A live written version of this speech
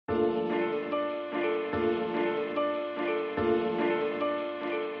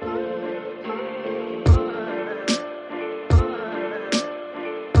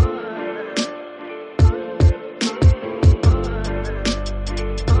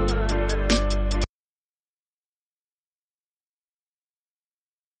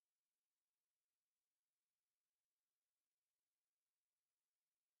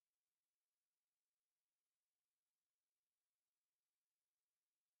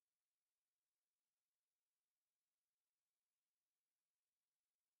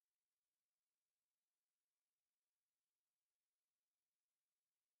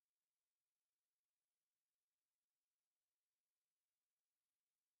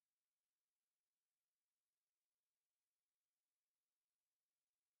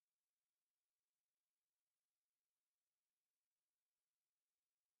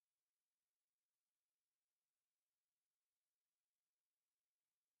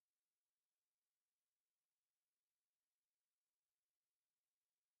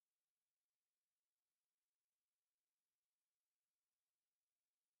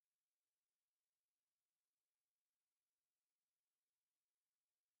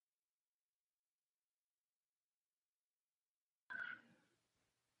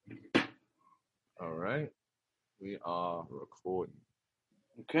All right. We are recording.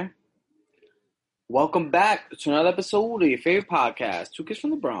 Okay. Welcome back to another episode of your favorite podcast, Two Kids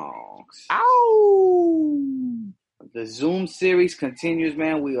from the Bronx. Ow! The Zoom series continues,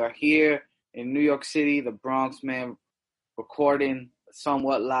 man. We are here in New York City, the Bronx, man, recording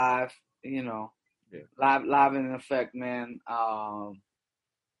somewhat live, live in effect, man. I'm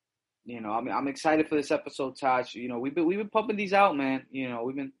excited for this episode, Taj. We've been pumping these out, man.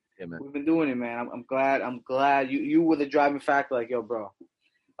 We've been doing it, man. I'm glad you were the driving factor. Like, yo, bro.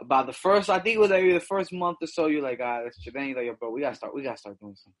 About the first, I think it was maybe the first month or so. You're like, that's shit. Then you're like, yo, bro, we gotta start doing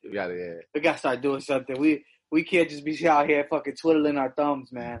something. We gotta start doing something. We can't just be out here fucking twiddling our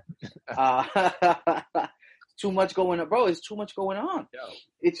thumbs, man. Too much going on, bro. It's too much going on.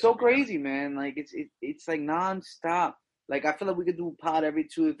 It's so crazy, man. Like it's like nonstop. Like I feel like we could do a pod every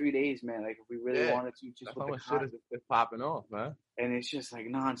 2 or 3 days, man. Like if we really wanted to, just with the shit is popping off, man. And it's just like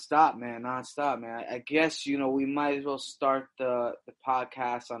nonstop, man. I guess we might as well start the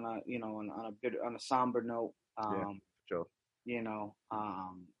podcast on a somber note. Sure.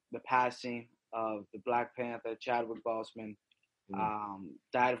 The passing of the Black Panther, Chadwick Boseman,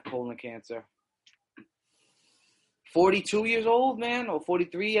 died of colon cancer. 42 years old, man, or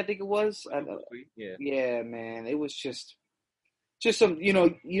 43, I think it was. Yeah, man. It was just some,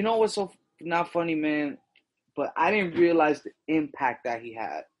 what's so not funny, man. But I didn't realize the impact that he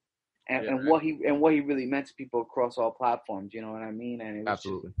had, and what he really meant to people across all platforms. You know what I mean? And it was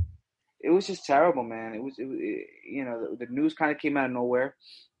absolutely, it was just terrible, man. It was the news kind of came out of nowhere.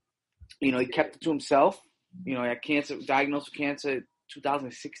 He kept it to himself. He had diagnosed with cancer in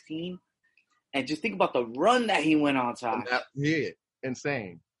 2016, and just think about the run that he went on, Ty. Yeah,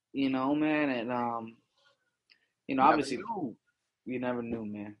 insane. Man, and obviously, you never knew,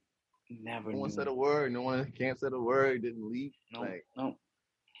 man. No one said a word. No one can't say a word. Didn't leak. No.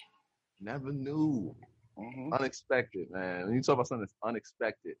 Never knew. Mm-hmm. Unexpected, man. When you talk about something that's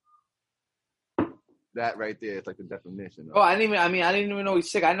unexpected, that right there is like the definition. I didn't even know he's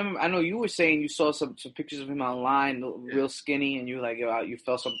sick. I know you were saying you saw some pictures of him online, real skinny, and you were like, you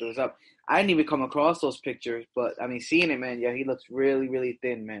felt something was up. I didn't even come across those pictures, but seeing it, man, he looks really, really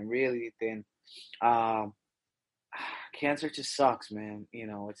thin, man, really thin. Cancer just sucks, man.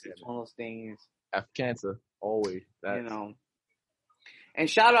 It's one of those things. After cancer, always. And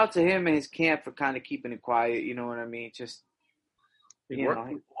shout out to him and his camp for kind of keeping it quiet. You know what I mean? Just he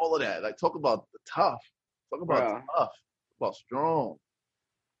worked with all of that. Like talk about the tough. Talk about tough. Talk about strong.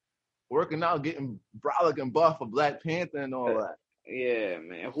 Working out, getting brolic and buff for Black Panther and all that. Yeah,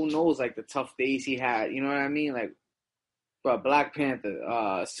 man. Who knows? Like the tough days he had. You know what I mean? Like, bro, Black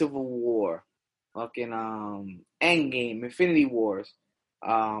Panther, Civil War. Fucking Endgame, Infinity Wars,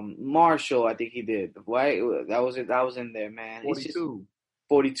 Marshall, I think he did. Right? That was it. That was in there, man.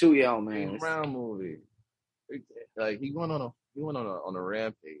 42, yo, man. Brown movie. Like he went on a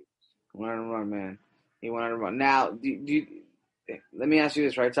rampage. Went on a run, man. He went on a run. Now, let me ask you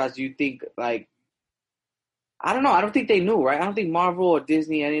this, right, Todd? Do you think I don't know. I don't think they knew, right? I don't think Marvel or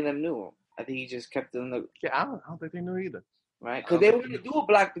Disney, any of them knew. I think he just kept it in the. Yeah, I don't think they knew either. Right, because they were going to do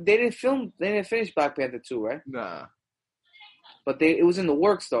they didn't finish Black Panther 2, right? Nah. But it was in the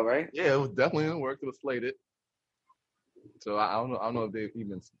works, though, right? Yeah, it was definitely in the works. It was slated. So I don't know if they've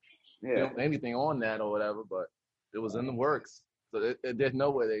even filmed anything on that or whatever, but it was in the works. So there's no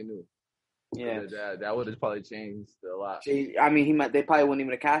way they knew. Yeah. So that would have probably changed a lot. They probably wouldn't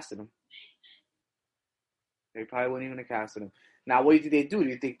even have casted him. Now, what do you think they do? Do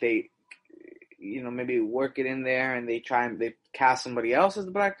you think they... maybe work it in there and they cast somebody else as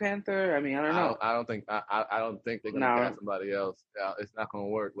the Black Panther? I don't know. I don't think they're gonna cast somebody else. It's not gonna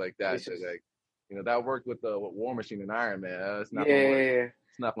work like that. That worked with War Machine and Iron Man. It's not gonna work. Yeah.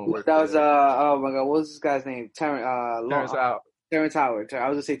 It's not gonna work. That was oh my god, what was this guy's name? Terrence Howard. Terrence Howard. I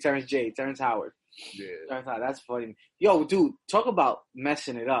was gonna say Terrence Howard. Yeah. Terrence Howard. That's funny. Yo, dude, talk about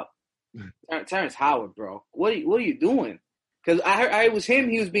messing it up. Terrence Howard, bro. What are you doing? Because I heard it was him.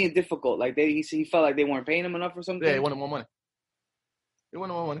 He was being difficult. Like he felt like they weren't paying him enough or something. Yeah, he wanted more money.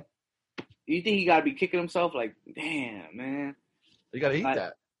 You think he got to be kicking himself? Like, damn, man. You got to eat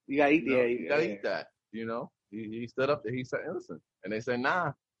that. You got to eat that. You got to eat that. He stood up there. He said, "Listen," and they said,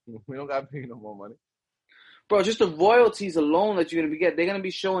 "Nah, we don't got to pay you no more money." Bro, just the royalties alone that you're gonna be they're gonna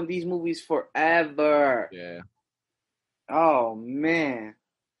be showing these movies forever. Yeah. Oh man.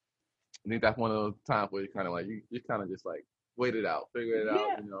 I think that's one of those times where you kind of like you kind of just like wait it out, figure it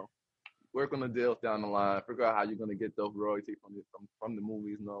out, work on the deals down the line, figure out how you're gonna get those royalties from the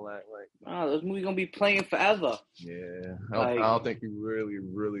movies and all that. Like, those movies gonna be playing forever. Yeah, I don't think he really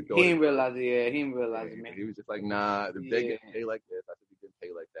thought. He didn't realize it. Yeah, he didn't realize it, man. He was just like, nah, if they get paid like this, I should be getting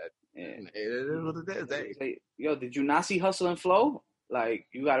paid like that. It is what it is. Hey. Like, yo, did you not see Hustle and Flow? Like,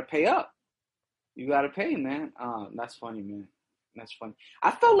 you got to pay up. You got to pay, man. That's funny, man. That's funny.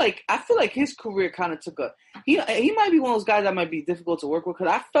 I feel like his career kind of took a. He might be one of those guys that might be difficult to work with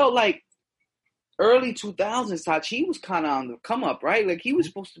because I felt like early 2000s, Taj, he was kind of on the come up, right? Like he was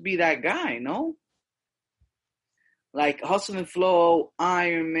supposed to be that guy, no? Like Hustle and Flow,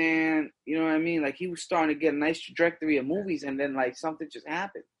 Iron Man, you know what I mean? Like he was starting to get a nice trajectory of movies, and then like something just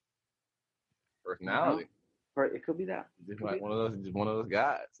happened. Personality. It could be that. Just like one of those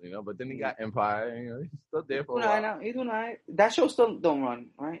guys, you know. But then he got Empire, you know. He's still there for a while. He's doing all right. That show still don't run,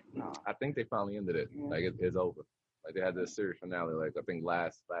 right? No. I think they finally ended it. Yeah. Like it's over. Like they had this series finale, like I think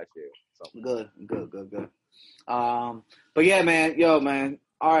last year. Something. Good. But yeah, man, man.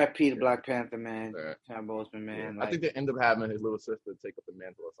 R.I.P. to Black Panther, man. Yeah. Chadwick Boseman, man. Yeah. Like, I think they end up having his little sister take up the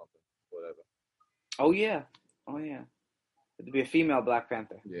mantle or something, whatever. Oh yeah. To be a female Black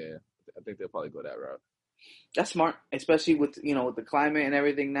Panther. Yeah, I think they'll probably go that route. That's smart, especially with with the climate and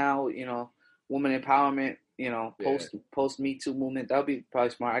everything now. Woman empowerment. Post Me Too movement. That would be probably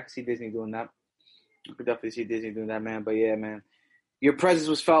smart. I could see Disney doing that. I could definitely see Disney doing that, man. But yeah, man, your presence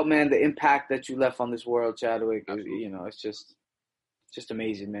was felt, man. The impact that you left on this world, Chadwick. It's just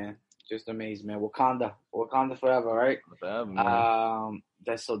amazing, man. Just amazing, man. Wakanda forever, right? Forever, man.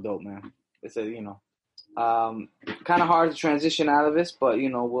 That's so dope, man. It's kind of hard to transition out of this, but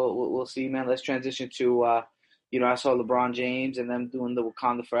we'll see, man. Let's transition to I saw LeBron James and them doing the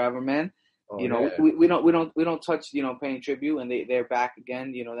Wakanda Forever, man. Oh, we don't touch paying tribute, and they're back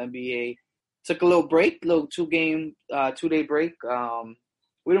again. The NBA took a little break, little 2-day break.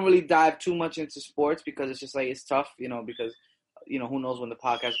 We don't really dive too much into sports because it's just like it's tough, because who knows when the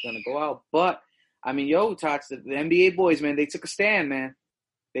podcast is gonna go out. But I mean, Tots, the NBA boys, man, they took a stand, man.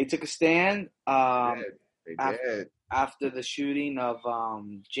 They took a stand. They did. After the shooting of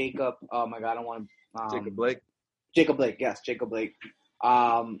Jacob. Oh my God, I don't want to. Jacob Blake. Jacob Blake, yes, Jacob Blake.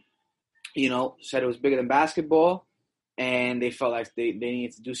 Said it was bigger than basketball, and they felt like they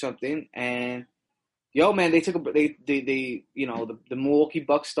needed to do something. And man, they took the Milwaukee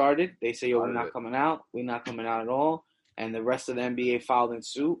Bucks started. They say, we're not coming out. We're not coming out at all. And the rest of the NBA followed in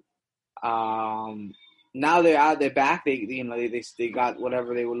suit. Now they're out. They're back. They got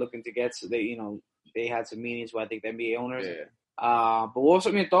whatever they were looking to get. So they had some meetings with I think the NBA owners. Yeah. But what were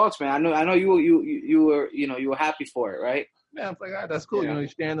some of your thoughts, man? I know you were happy for it, right? Man, I'm like, all right, that's cool. Yeah. You're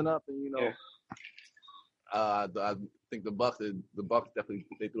standing up, and I think the Bucks definitely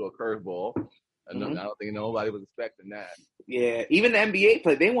they threw a curveball. I don't think nobody was expecting that. Yeah, even the NBA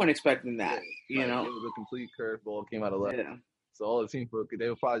play, they weren't expecting that. It was a complete curveball, came out of left. Yeah. So all the teams they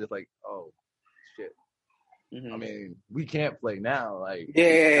were probably just like, oh shit. Mm-hmm. I mean, we can't play now. Like,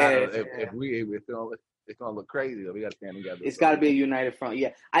 it's gonna look crazy. We got to stand together. It's got to be a united front.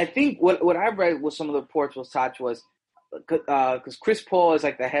 Yeah, I think what I read with some of the reports was because Chris Paul is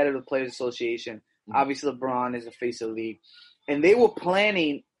like the head of the Players Association. Mm-hmm. Obviously, LeBron is the face of the league, and they were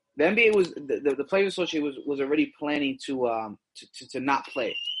planning. The NBA was the Players Association was already planning to not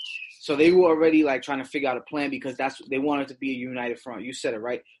play. So they were already like trying to figure out a plan because they wanted to be a united front. You said it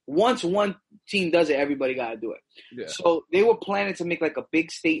right. Once one team does it, everybody got to do it. Yeah. So they were planning to make like a big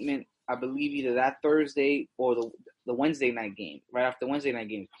statement. I believe either that Thursday or the Wednesday night game, right after Wednesday night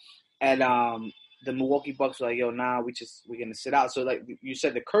game, and the Milwaukee Bucks were like, "Yo, we're gonna sit out." So like you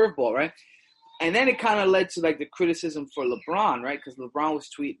said, the curveball, right? And then it kind of led to like the criticism for LeBron, right? Because LeBron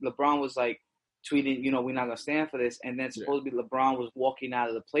was like tweeting, we're not gonna stand for this. And then supposedly LeBron was walking out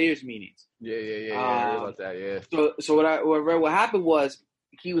of the players' meetings. Yeah. I heard about that. Yeah. So what happened was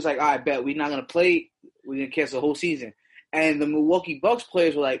he was like, "All right, bet we're not gonna play. We're gonna cancel the whole season." And the Milwaukee Bucks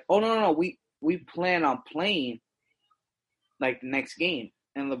players were like, "Oh no, we plan on playing like the next game."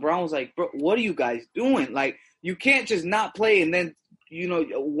 And LeBron was like, "Bro, what are you guys doing? Like, you can't just not play and then."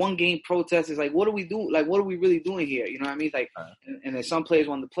 One game protest is like, what do we do? Like, what are we really doing here? You know what I mean? Like, and then some players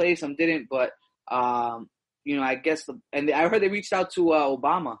wanted to play, some didn't. But, I guess I heard they reached out to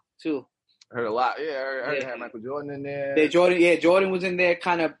Obama too. I heard a lot. Yeah, I heard they had Michael Jordan in there. Jordan was in there,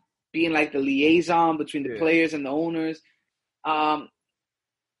 kind of being like the liaison between the players and the owners. I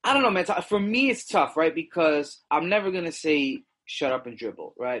don't know, man. For me, it's tough, right? Because I'm never gonna say shut up and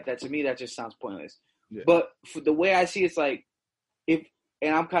dribble, right? That to me, that just sounds pointless. Yeah. But for the way I see it, it's like.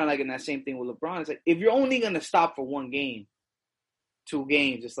 And I'm kind of like in that same thing with LeBron. It's like, if you're only going to stop for 1 game, 2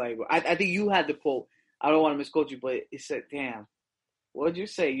 games, it's like, I think you had the quote. I don't want to misquote you, but it said, damn, what did you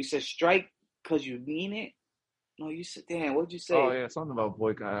say? You said strike because you mean it? No, you said, damn, what did you say? Oh, yeah, something about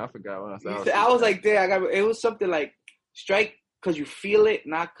boycott. I forgot what I said. I was like, damn, it was something like strike because you feel it,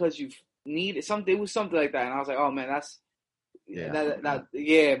 not because you need it. It was something like that. And I was like, oh, man,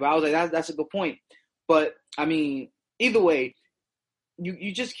 But I was like, that's a good point. But I mean, either way,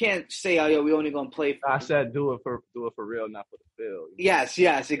 you just can't say, oh, yo, we only gonna play. I said, do it for real, not for the field.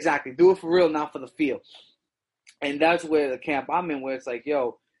 Yes, exactly. Do it for real, not for the field. And that's where the camp I'm in, where it's like,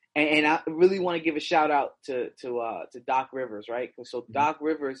 yo, and I really want to give a shout out to Doc Rivers, right? So Doc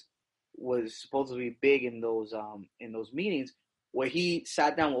Rivers was supposed to be big in those meetings where he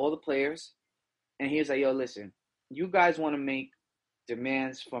sat down with all the players, and he was like, yo, listen, you guys want to make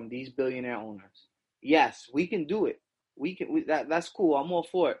demands from these billionaire owners. Yes, we can do it. That's cool. I'm all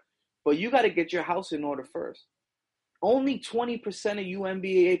for it. But you got to get your house in order first. Only 20% of you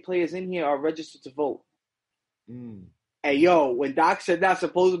NBA players in here are registered to vote. Hey, yo, when Doc said that,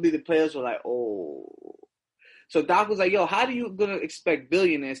 supposedly the players were like, oh. So Doc was like, yo, how do you going to expect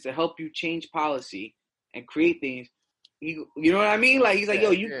billionaires to help you change policy and create things? You know what I mean? Like, he's like,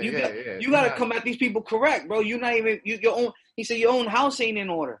 yo, you got to come at these people correct, bro. You're not even, your own, he said, your own house ain't in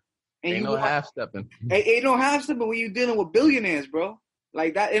order. And ain't no half-stepping. Ain't no half-stepping when you're dealing with billionaires, bro.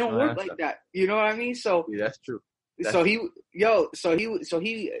 Like that, it don't work like that. You know what I mean? So yeah, that's true. So he, shout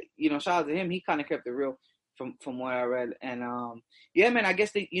out to him. He kind of kept it real from what I read. And yeah, man, I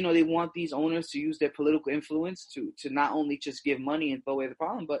guess they want these owners to use their political influence to not only just give money and throw away the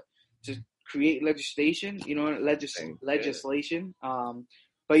problem, but to create legislation. Legislation.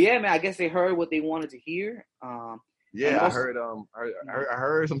 But yeah, man, I guess they heard what they wanted to hear. Yeah, I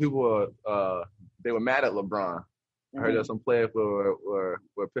heard some people they were mad at LeBron. I heard that some players were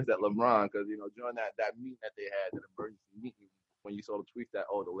pissed at LeBron because during that meeting that they had, that emergency meeting, when you saw the tweet that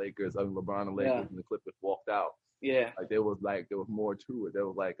the Lakers, LeBron and Lakers and the Clippers walked out. Yeah, like there was more to it. There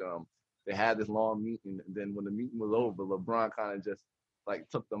was like they had this long meeting, and then when the meeting was over, LeBron kind of just like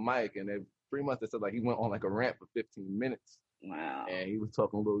took the mic, and they pretty much said like he went on like a rant for 15 minutes. Wow. And he was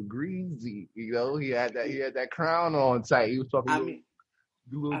talking a little greasy, he had that crown on tight. He was talking a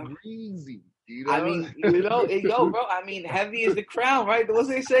little greasy. I mean, yo, bro. I mean, heavy is the crown, right? What's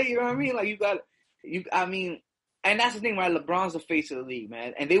they say? You know what I mean? Like I mean, and that's the thing, right? LeBron's the face of the league,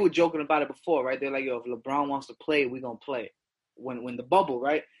 man. And they were joking about it before, right? They're like, yo, if LeBron wants to play, we're gonna play when the bubble,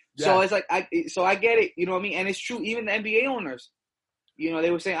 right? Yeah. So it's like, I get it, you know what I mean? And it's true. Even the NBA owners, they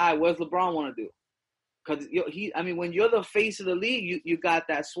were saying, all right, what does LeBron want to do? Because when you're the face of the league, you got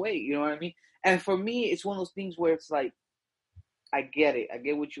that sway, you know what I mean? And for me, it's one of those things where it's like, I get it. I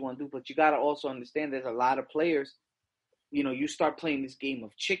get what you want to do, but you got to also understand there's a lot of players. You start playing this game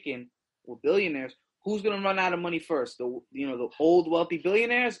of chicken with billionaires. Who's going to run out of money first? The old wealthy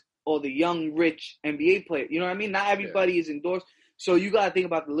billionaires or the young rich NBA players? You know what I mean? Not everybody is endorsed. So you got to think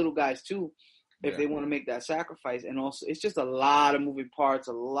about the little guys too, if they want to make that sacrifice. And also, it's just a lot of moving parts,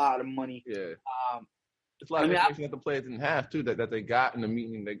 a lot of money. Yeah. It's a lot of information that the players didn't have too, that they got in the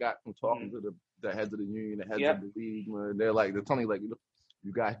meeting. They got from talking to the heads of the union, the heads of the league. They're telling you like,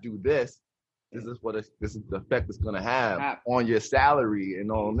 you guys do this. This is the effect it's gonna have on your salary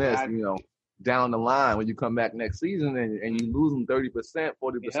and on this. Down the line when you come back next season and you lose them 30%,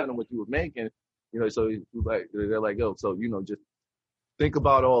 40% of what you were making. So they're like, yo, so just think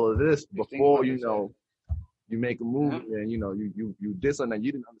about all of this before you make a move and you did something that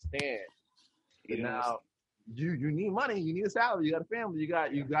you didn't understand. And now you need money, you need a salary, you got a family, you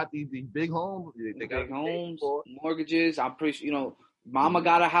got these big homes, they got big homes, mortgages. I'm pretty sure, mama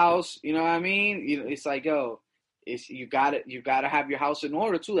got a house, you know what I mean? It's like, yo, you got to have your house in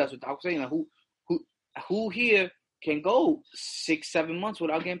order too. That's what I was saying. Like, who here can go 6-7 months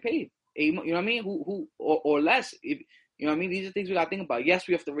without getting paid? 8 months, you know what I mean? Who or less? If you know what I mean? These are things we got to think about. Yes,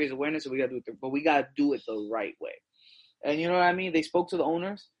 we have to raise awareness, and we got to do it, but we got to do it the right way. And you know what I mean? They spoke to the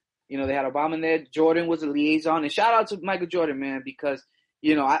owners. They had Obama in there. Jordan was a liaison. And shout out to Michael Jordan, man, because,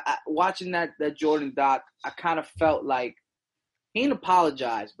 I watching that Jordan doc, I kind of felt like he didn't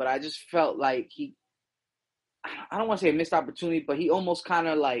apologize, but I just felt like I don't want to say a missed opportunity, but he almost kind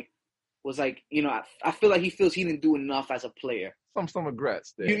of like was like, I feel like he feels he didn't do enough as a player. Some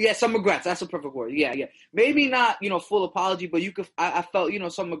regrets there. Yeah, some regrets. That's a perfect word. Yeah. Maybe not, full apology, but I felt,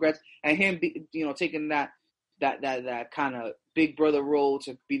 some regrets, and him, taking that kind of big brother role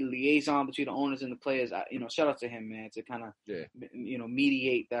to be the liaison between the owners and the players. Shout out to him, man, to kind of,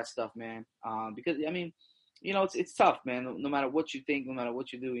 mediate that stuff, man. Because it's tough, man. No matter what you think, no matter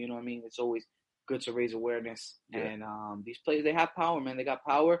what you do, it's always good to raise awareness. Yeah. And these players, they have power, man. They got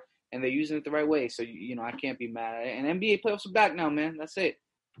power, and they're using it the right way. So I can't be mad at it. And NBA playoffs are back now, man. That's it.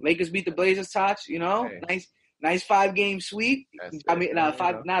 Lakers beat the Blazers, Tots. Hey. Nice 5-game sweep.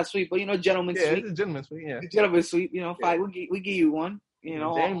 Not sweep, but gentleman's sweep. It's a gentleman's sweep. Yeah, gentleman's sweep. 5. We give you one. It's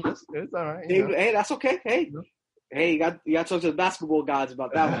all right. Hey, that's okay. Hey, hey, you got to talk to the basketball gods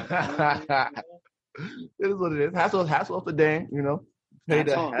about that one. It is what it is. Hassle off the Dame, you know. Played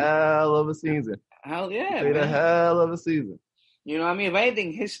That's a all. hell of a season. Hell yeah, Played a man. hell of a season. You know what I mean? If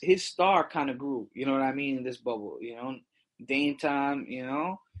anything, his star kind of grew. You know what I mean? In this bubble, you know, Dame time. You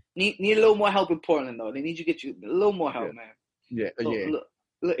know, need a little more help in Portland though. They need you to get you a little more help, man. Yeah,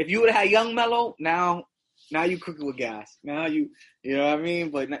 Look, if you would have had young Melo, now you cooking with gas. Now you know what I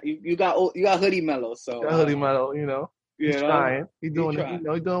mean? But you got Hoodie Melo, so Hoodie Melo, you know. He's trying. He's doing it. Trying. You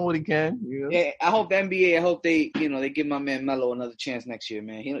know, he's doing what he can. You know? Yeah, I hope the NBA. I hope they give my man Melo another chance next year,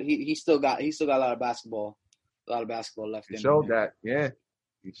 man. He still got a lot of basketball left. He showed that. Yeah,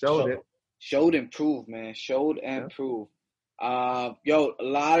 he showed it. Showed and proved, man. Showed and proved. Yo, a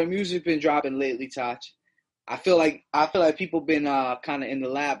lot of music been dropping lately, Taj. I feel like people been kind of in the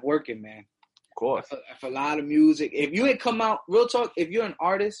lab working, man. Of course. For a lot of music. If you ain't come out, real talk. If you're an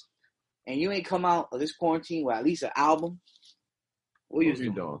artist and you ain't come out of this quarantine with at least an album, what you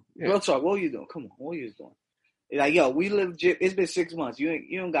doing? Yeah. Real talk. What are you doing? Come on, what are you doing? Like, yo, we legit. It's been 6 months. You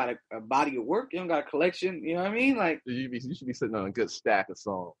don't got a body of work. You don't got a collection. You know what I mean? Like, you should be sitting on a good stack of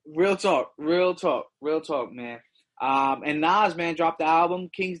songs. Real talk, man. And Nas, man, dropped the album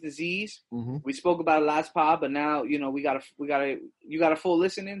King's Disease. Mm-hmm. We spoke about it last pod, but now you got a full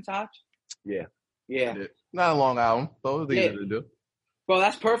listen in, Taj? Yeah. Not a long album, so it's easy to do. Bro,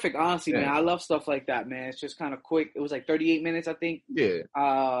 that's perfect, honestly, man. I love stuff like that, man. It's just kind of quick. It was like 38 minutes, I think. Yeah.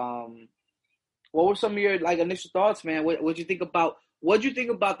 What were some of your initial thoughts, man? What'd you think about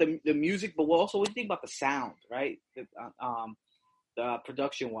the music, but also what do you think about the sound, right? The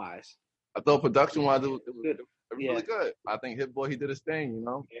production wise. I thought production wise it was really good. I think Hit Boy, he did his thing, you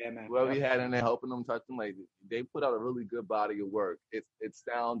know. Yeah, man. Whoever he had in there helping them, touch them, like they put out a really good body of work. It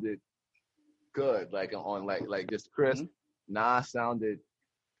sounded good, like on like just crisp. Mm-hmm. Nas sounded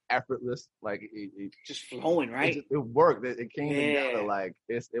effortless, like it just flowing, right? It worked. It came together like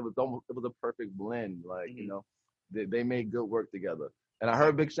it was a perfect blend. Like you know, they made good work together. And I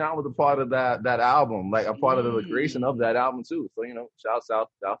heard Big Sean was a part of that album, like a part of the creation of that album too. So you know, shouts out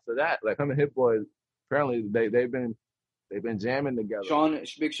to that. Like him and Hit Boy, apparently they've been jamming together.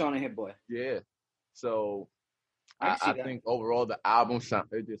 Big Sean and Hit Boy. Yeah. So I think overall the album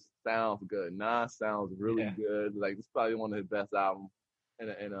just sounds good. Nas sounds really good. Like it's probably one of his best albums in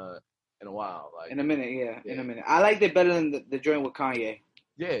a while. Like in a minute. I liked it better than the joint with Kanye.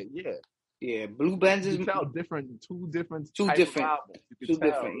 Yeah, Blue Benz is two different albums. You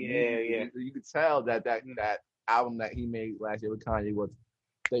could tell that album that he made last year with Kanye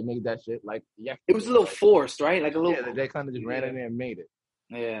they made that shit like it was a little forced, right? Like a little. Yeah, they kind of just ran in there and made it.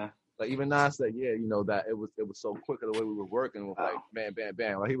 Yeah. Like even Nas said, you know that it was so quick the way we were working with like bam, bam,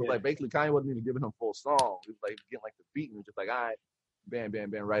 bam. Like he was like basically Kanye wasn't even giving him full song. He was like getting like the beat and was just like, all right, bam, bam,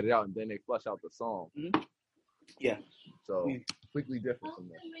 bam, write it out, and then they flush out the song. Mm-hmm. Yeah. So completely different from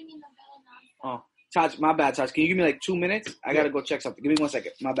that. Oh, Taj, my bad, Taj. Can you give me like 2 minutes? I gotta go check something. Give me 1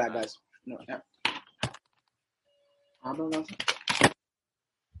 second. My bad, guys. No. I don't know.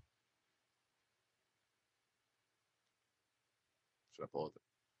 Should I pause it?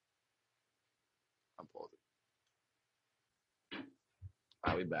 I'm pausing.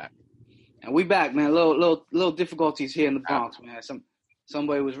 All right, we back. And we back, man. Little difficulties here in the Bronx, man.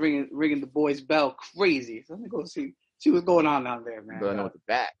 Somebody was ringing the boys' bell crazy. So let me go see what's going on down there, man. But I know it's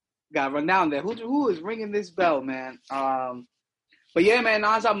back. Gotta run down there. Who is ringing this bell, man? But yeah, man,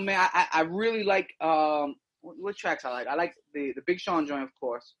 Nas album, man. I really like what tracks I like. I like the Big Sean joint, of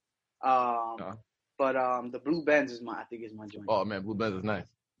course. But the Blue Benz is my joint. Oh man, Blue Benz is nice.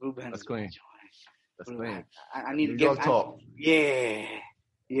 Blue Benz. That's clean. That's clean. I need to get talk. Yeah.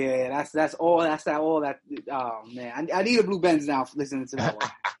 That's all. Oh man, I need a Blue Benz now for listening to that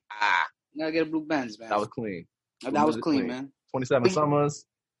one. I gotta get a Blue Benz, man. That was clean. That was clean, man. 27 Summers.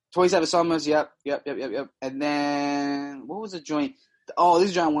 27 Summers. Yep. And then what was the joint? Oh,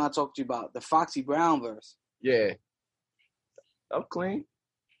 this joint I want to talk to you about, the Foxy Brown verse. Yeah. That was clean.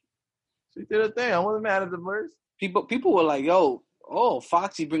 She did her thing. I wasn't mad at the verse. People were like, "Yo,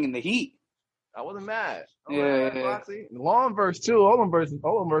 Foxy bringing the heat." I wasn't mad. Foxy. Long verse too. All them verses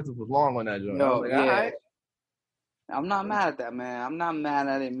was long on that joint. All right. I'm not mad at that, man. I'm not mad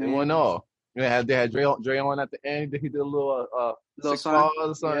at it, man. It went off. They had Dre on at the end. He did a little six bars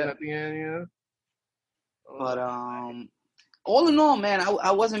or something at the end, yeah. But all in all, man,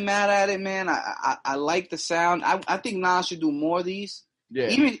 I wasn't mad at it, man. I like the sound. I think Nas should do more of these. Yeah.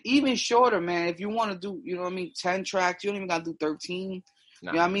 Even shorter, man. If you want to do, 10 tracks, you don't even got to do 13.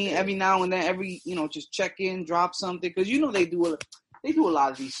 Nah, you know what I mean? Every now and then, just check in, drop something. Because, they do a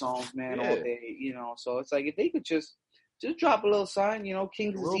lot of these songs, man, all day, So it's like if they could just drop a little sign,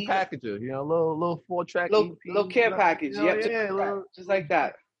 King's Disease. Little packager, little 4-track little care package. Just like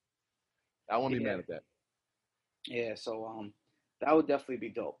that. I won't be mad at that. Yeah, so that would definitely be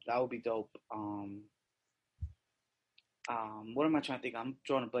dope. That would be dope. What am I trying to think? I'm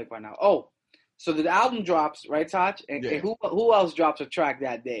drawing a blank right now. Oh, so the album drops, right, Taj? And who else drops a track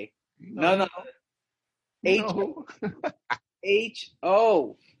that day? No.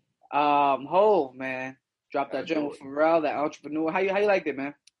 H.O. Hov, man. Dropped that joint with Pharrell, that entrepreneur. How you like it,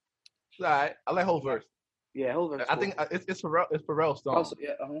 man? It's all right. I like Hov verse. Yeah, Hov verse. I think it's Pharrell's song. Also,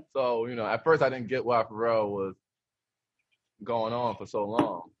 yeah, So, at first I didn't get why Pharrell was going on for so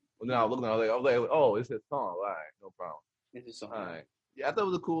long. But then I was like, oh, it's his song. All right, no problem. It's his song. All right. Yeah, I thought it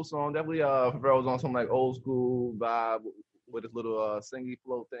was a cool song. Definitely Pharrell was on some like old school vibe with his little singy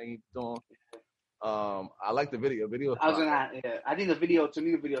flow thing he's doing. I like the video. I think the video is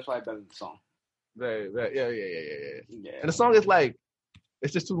probably better than the song. Very, yeah. And the song is like,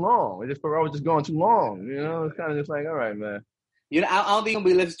 it's just too long. It's just Pharrell was just going too long. It's kind of just like, all right, man. I don't think you're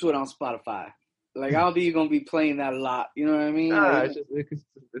gonna be listening to it on Spotify. Like, I don't think you're gonna be playing that a lot. You know what I mean? Nah,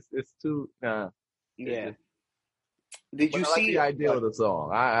 it's too. Nah. Yeah. Did you see? I like the idea of the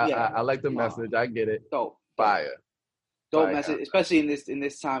song. I like the message. I get it. Dope. Fire. Dope message, especially in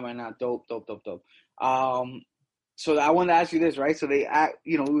this time right now. Dope. So I wanted to ask you this, right? So we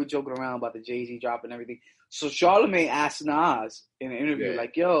were joking around about the Jay-Z drop and everything. So Charlamagne asked Nas in an interview,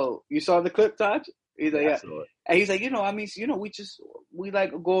 like, "Yo, you saw the clip, Taj?" He's like, "Yeah." And he's like, we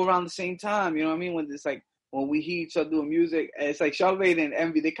like go around the same time. You know what I mean? When it's like when we hear each other doing music, and it's like Charlamagne and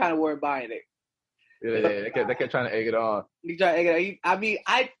Envy, they kind of weren't buying it. Yeah, they kept trying to egg it on. I mean,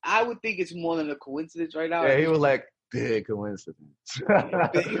 I would think it's more than a coincidence right now. Yeah, he was like, big coincidence.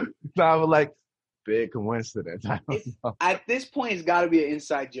 I was like, big coincidence. At this point, it's got to be an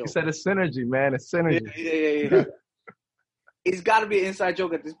inside joke. He said it's synergy, man. It's synergy. Yeah. It's got to be an inside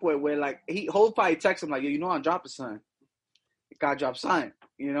joke at this point where, like, Hov probably texts him, like, yo, I'm dropping something. Gotta drop something.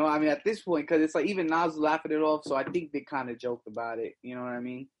 I mean, at this point, because it's like even Nas laughing it off, so I think they kind of joked about it. You know what I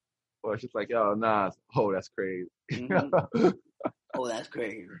mean? Or it's just like, yo, Nas, oh, that's crazy. Mm-hmm. Oh, that's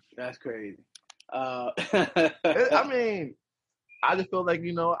crazy. That's crazy. I mean, I just feel like,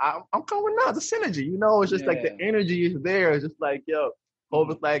 I'm coming with Nas, the synergy, it's just like the energy is there. It's just like, yo, Hov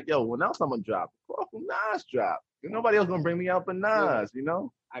is like, yo, when else I'm going to drop? Nas drop. Nobody else going to bring me out but Nas,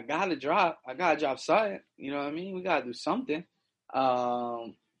 I got to drop something. You know what I mean? We got to do something.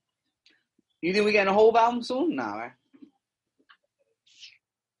 You think we getting a whole album soon? Nah, right?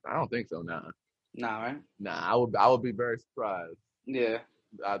 I don't think so. Nah, right? Nah, I would be very surprised. Yeah,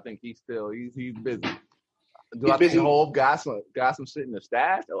 I think he's busy. I think Hov got some shit in the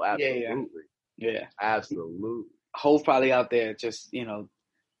stash? Oh, absolutely. Yeah, absolutely. Hov probably out there just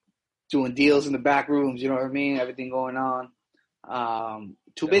doing deals in the back rooms. You know what I mean? Everything going on.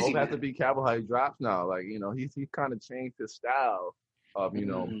 Too busy. Hov has to be careful how he drops now. Like he's kind of changed his style of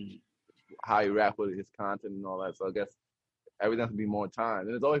how he rap with his content and all that. So I guess everything has to be more time. And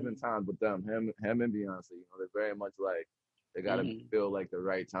there's always been times with them, him and Beyonce. They're very much like they gotta feel like the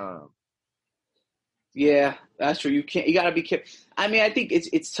right time. Yeah, that's true. You gotta be careful. I mean, I think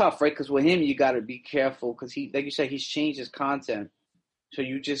it's tough, right? Because with him, you gotta be careful because he, like you said, he's changed his content, so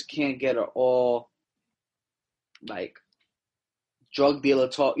you just can't get it all like drug dealer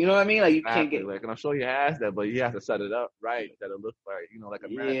talk. You know what I mean? Like you can't get like, and I'm sure he has that, but he has to set it up right that it looks like like a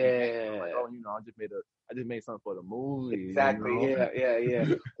man. Like, oh, I just made something for the movie. Exactly.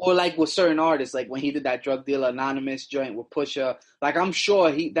 Yeah. Or like with certain artists, like when he did that drug dealer anonymous joint with Pusha, like I'm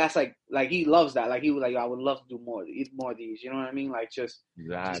sure that's like he loves that. Like he was like, I would love to do more of these. You know what I mean? Like just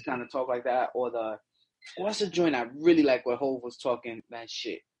kind of talk like that. Or what's the joint I really like where Hov was talking that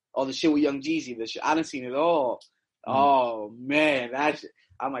shit? Or the shit with Young Jeezy. The shit I done seen it all. Oh man, I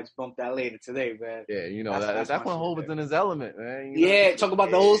might just bump that later today, man. Yeah, that's when Hov is in his element, man. Talk about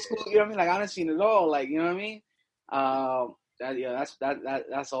the old school. You know what I mean? Like I done seen it all. Like you know what I mean?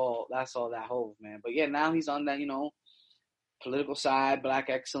 That's all that Hov, man. But yeah, now he's on that political side, black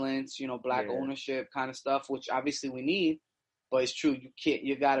excellence, black ownership kind of stuff, which obviously we need. But it's true,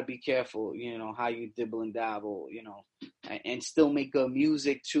 you gotta be careful, how you dibble and dabble, and still make good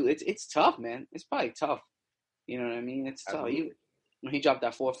music too. It's tough, man. It's probably tough. You know what I mean? It's tough. When he dropped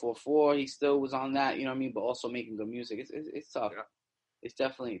that 444, he still was on that, you know what I mean? But also making good music. It's tough. Yeah. It's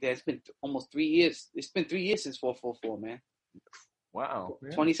definitely, it's been almost 3 years. It's been 3 years since 444, man. Wow.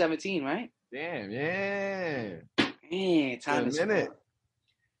 Yeah. 2017, right? Damn, yeah. Man, time is flying.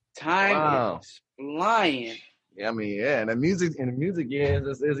 Time is flying. Yeah, I mean, and the music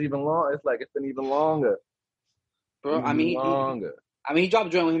is even long. It's like it's been even longer. Bro, even longer. He dropped a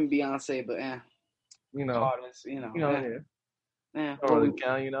joint with him and Beyonce, but artists, Yeah. Don't really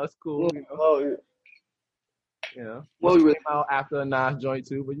count, it's cool. You know, Well, came out after a Nas joint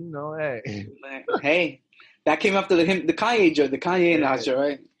too, but hey, that came after the Kanye joint, the Kanye and Nas joint,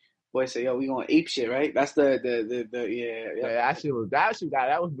 right? Boy said, "Yo, we gonna ape shit, right?" That's the that shit was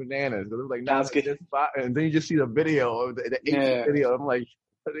bananas. It was like That was good. this spot, and then you just see the video of the ape video. I'm like,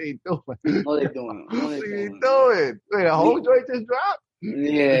 what are they doing? What are they doing? What are they doing? Wait, a whole joint just dropped?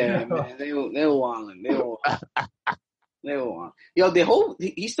 Yeah, man, they were wilding. They were wilding. Yo,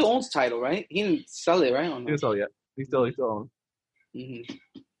 he still owns Tidal, right? He didn't sell it, right? He still, yeah. He still owns. Mm-hmm.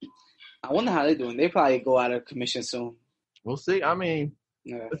 I wonder how they're doing. They probably go out of commission soon. We'll see. I mean,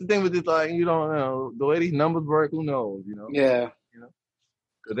 that's the thing with this, like, you don't know the way these numbers work. Who knows? You know? Yeah. You know,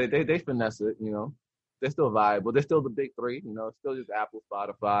 'cause they finesse it. You know, they're still viable. They're still the big three. You know, it's still just Apple,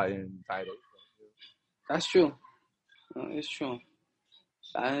 Spotify, and Tidal. That's true. It's true.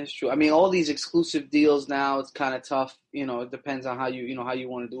 That is true. I mean, all these exclusive deals now, it's kind of tough. You know, it depends on how you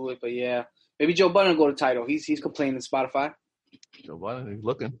want to do it. But yeah, maybe Joe Budden will go to Tidal. He's complaining to Spotify. Joe Budden, he's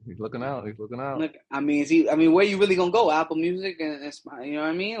looking out. Look, I mean, where you really gonna go? Apple Music and you know what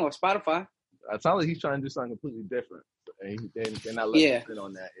I mean, or Spotify? It sounds like he's trying to do something completely different, and they're not letting him in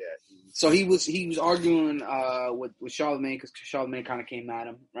on that yet. So he was arguing with Charlemagne because Charlemagne kind of came at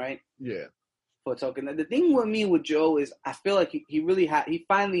him, right? Yeah. For talking. The thing with me with Joe is I feel like he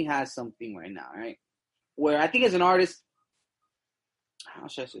finally has something right now, right? Where I think as an artist, how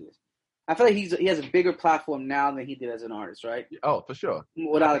should I say this? I feel like he has a bigger platform now than he did as an artist, right? Oh, for sure.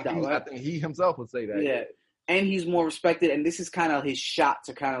 Without a doubt, right? I think he himself would say that. Yeah. And he's more respected, and this is kind of his shot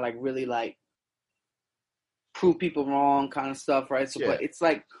to kind of like really like prove people wrong kind of stuff, right? So, but it's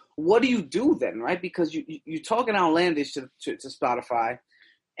like, what do you do then, right? Because you're talking outlandish to Spotify,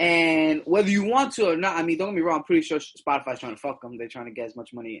 and whether you want to or not, I mean, don't get me wrong, I'm pretty sure Spotify's trying to fuck them. They're trying to get as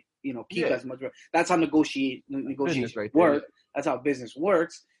much money, keep as much. That's how negotiations work. That's how business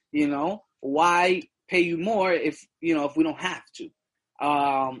works. Why pay you more if we don't have to?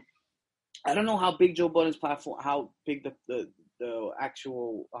 I don't know how big Joe Budden's platform, how big the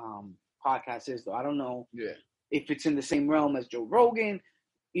actual podcast is, though. I don't know if it's in the same realm as Joe Rogan,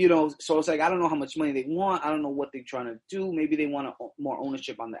 So it's like I don't know how much money they want. I don't know what they're trying to do. Maybe they want more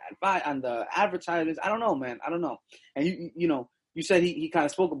ownership on the advertisements. I don't know, man. I don't know. And you said he kind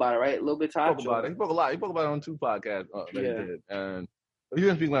of spoke about it, right? A little bit. He spoke about it. He spoke a lot. He spoke about it on 2 podcasts that he did, and he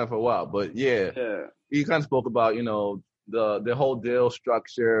been speaking about it for a while. But he kind of spoke about the whole deal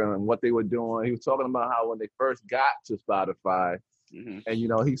structure and what they were doing. He was talking about how when they first got to Spotify, and he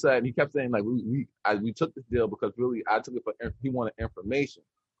kept saying like we took this deal because really I took it for he wanted information,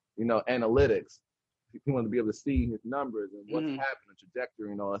 analytics. He wanted to be able to see his numbers and what's happening,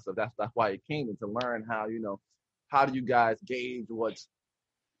 trajectory, and all that stuff. That's why he came in, to learn how how do you guys gauge what's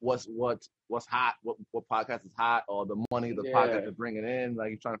hot, what podcast is hot, or the money the podcast is bringing in.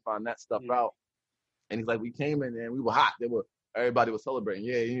 Like he's trying to find that stuff out. And he's like, we came in and we were hot. Everybody was celebrating.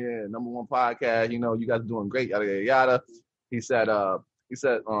 Yeah, #1 podcast. You guys are doing great. Yada yada yada. He said, I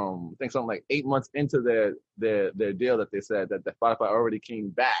think something like 8 months into their deal that they said that Spotify already came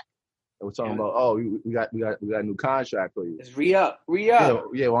back and was talking about, we got a new contract for you. It's re-up.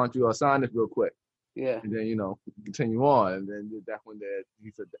 Yeah, why don't you sign this real quick? Yeah. And then continue on. And then that's when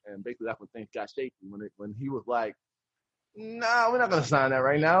he said, and basically that's when things got shaky when he was like, "Nah, we're not gonna sign that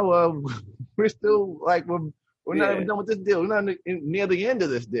right now. We're still like we're not even done with this deal. We're not near the end of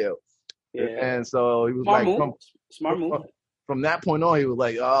this deal." Yeah. And so he was smart move. From that point on, he was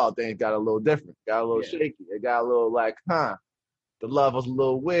like, "Oh, things got a little different. Got a little shaky. It got a little like, the love was a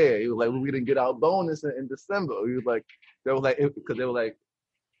little weird." He was like, "We didn't get our bonus in December." He was like, because they were like,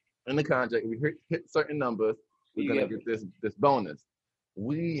 in the contract, we hit certain numbers, we're gonna get this bonus.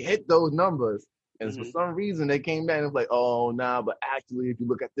 We hit those numbers. And for some reason, they came back and was like, "Oh, nah, but actually, if you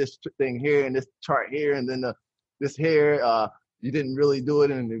look at this thing here and this chart here and then this here, you didn't really do it."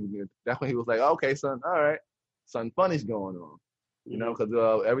 And that's when he was like, "Okay, son, all right, something funny's going on," because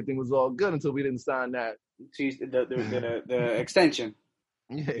everything was all good until we didn't sign that. The extension.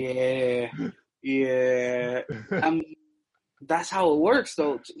 Yeah. That's how it works,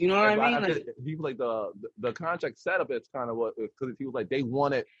 though. You know what I mean? He was like the contract setup is kind of what, because he was like they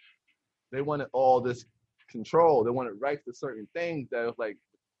wanted all this control. They wanted rights to certain things that was like,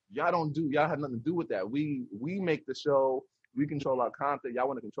 y'all have nothing to do with that. We make the show. We control our content. Y'all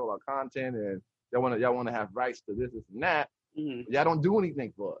want to control our content, and y'all want to have rights to this and that. Y'all don't do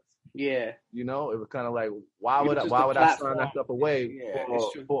anything for us. Yeah. It was kind of like, why would I sign that stuff away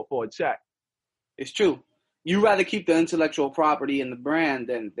for a check? It's true. You rather keep the intellectual property and the brand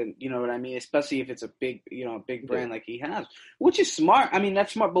than you know what I mean, especially if it's a big brand like he has, which is smart. I mean,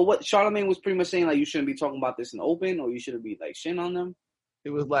 that's smart. But what Charlemagne was pretty much saying, like, you shouldn't be talking about this in open, or you shouldn't be like shitting on them. It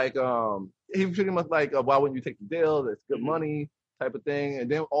was like he was pretty much like, why wouldn't you take the deal? It's good money type of thing. And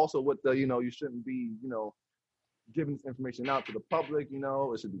then also with the, you shouldn't be, giving this information out to the public,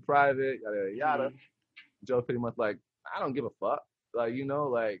 it should be private, yada, yada, yada. Mm-hmm. Joe pretty much like, I don't give a fuck. Like,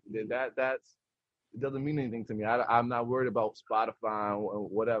 that's, it doesn't mean anything to me. I'm not worried about Spotify or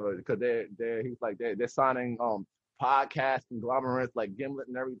whatever, because they're signing podcast conglomerates like Gimlet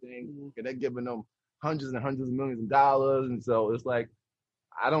and everything, and they're giving them hundreds and hundreds of millions of dollars. And so it's like,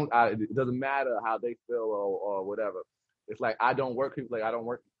 it doesn't matter how they feel or whatever. It's like, I don't work. He was like, I don't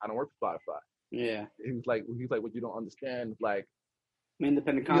work for Spotify. Yeah. He was like, what you don't understand is like,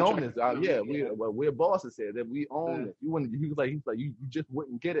 independent we contract. own this. We're bosses here, that we own it. He was like, you just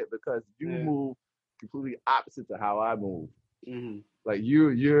wouldn't get it because you move completely opposite to how I move. Mm-hmm. Like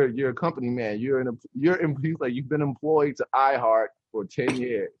you're a company man. He's like, you've been employed to iHeart for 10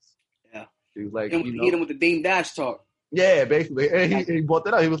 years. Yeah. He was like, hit him with the Dame Dash talk. Yeah, basically. And he brought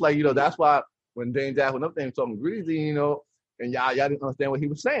that up. He was like, that's why when Dame Dash went up there and talking greasy, and y'all didn't understand what he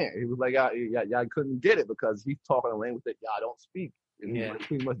was saying. He was like, y'all couldn't get it because he's talking a language that y'all don't speak. And he's like,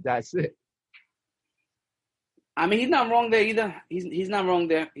 pretty much that's it. I mean, he's not wrong there either. He's not wrong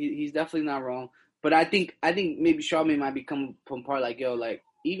there. He's definitely not wrong. But I think maybe Charlamagne might become part like, like,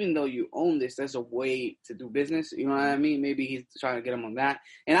 even though you own this, there's a way to do business. You know what I mean? Maybe he's trying to get him on that.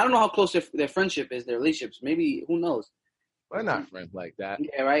 And I don't know how close their friendship is, their relationships. Maybe, who knows? We're not friends like that.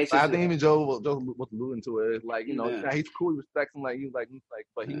 Yeah, right. I think even Joe was alluding to it. It's like, he's cool, he respects him,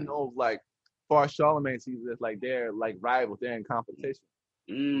 but he knows, like, as far as Charlamagne sees it, like, they're like rivals, they're in competition.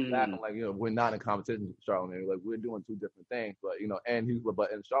 Like, we're not in competition with Charlamagne. Like, we're doing two different things, but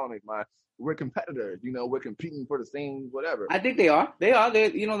but in Charlamagne's mind, we're competitors. We're competing for the same whatever. I think they are. They're they're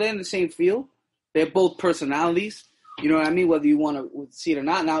in the same field. They're both personalities. You know what I mean? Whether you want to see it or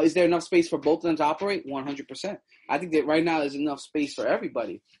not. Now, is there enough space for both of them to operate? 100%. I think that right now there's enough space for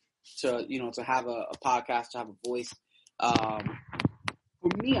everybody to have a podcast, to have a voice. For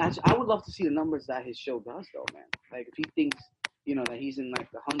me, I would love to see the numbers that his show does, though, man. Like, if he thinks, that he's in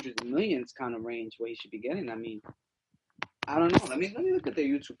like the hundreds of millions kind of range where he should be getting. I mean, I don't know. Let me look at their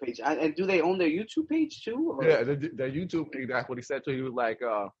YouTube page. And do they own their YouTube page too? Or? Yeah, their YouTube page. That's what he said to. He was like,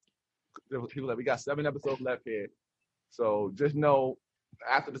 we got 7 episodes left here, so just know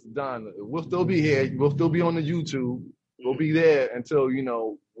after this is done, we'll still be here. We'll still be on the YouTube. We'll be there until we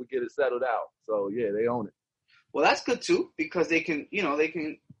get it settled out. So yeah, they own it. Well, that's good too, because they can. Let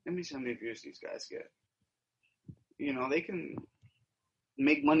me see how many views these guys get. They can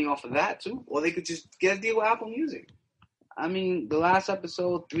make money off of that too, or they could just get a deal with Apple Music. I mean, the last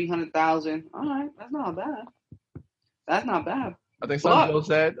episode, 300,000. All right, that's not bad. That's not bad. I think some people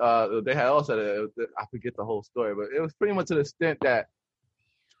said they had also said I forget the whole story, but it was pretty much to the extent that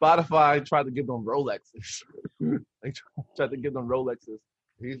Spotify tried to give them Rolexes. They tried to give them Rolexes.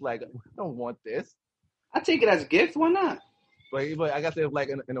 He's like, I don't want this. I take it as a gift. Why not? But I guess it was like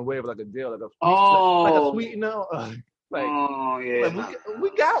in a way of like a deal, like a sweetener. We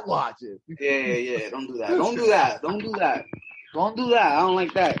got watches. Yeah. Don't do that. Don't do that. I don't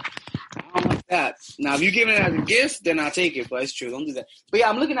like that. Now, if you give it as a gift, then I'll take it. But it's true. Don't do that. But yeah,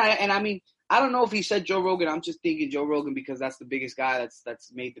 I'm looking at it, and I mean, I don't know if he said Joe Rogan. I'm just thinking Joe Rogan because that's the biggest guy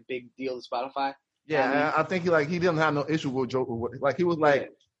that's made the big deal to Spotify. Yeah, I think he didn't have no issue with Joe. Like he was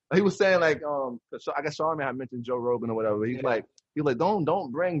like. He was saying like I guess Charlamagne had mentioned Joe Rogan or whatever. He's like don't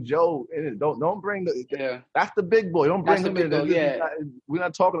bring Joe in it. Don't bring that's the big boy. Don't bring him in. We're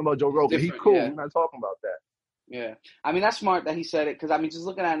not talking about Joe Rogan. He's cool. Yeah. We're not talking about that. Yeah, I mean that's smart that he said it because I mean just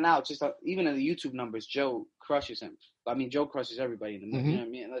looking at it now, just even in the YouTube numbers, Joe crushes him. I mean Joe crushes everybody in the movie. You know what I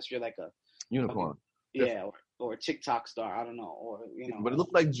mean? Unless you're like a unicorn. Or a TikTok star. I don't know. Or But it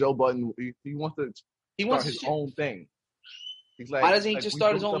looks like Joe Budden. He wants to start his own thing. He's like, why doesn't he just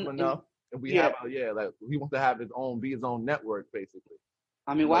start his own? And we have he wants to have his own, be his own network, basically.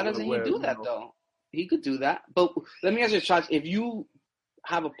 I mean, why doesn't he do that though? He could do that. But let me ask you, Charles, if you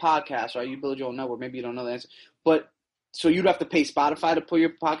have a podcast, right? You build your own network. Maybe you don't know the answer, but so you'd have to pay Spotify to put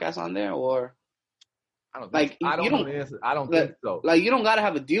your podcast on there, or I don't know the answer. I don't think so. Like you don't got to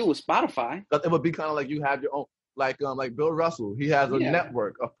have a deal with Spotify. It would be kind of like you have your own. Like Bill Russell, he has a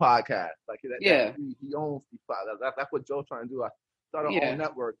network of podcasts. He owns these podcasts. That's what Joe's trying to do. I start our own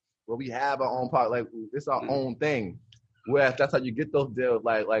network where we have our own pod. Like it's our own thing. Whereas that's how you get those deals.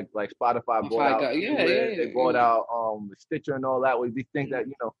 Like Spotify bought out. They bought out Stitcher and all that. Where these things that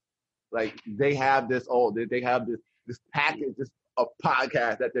like they have this they have this package, this a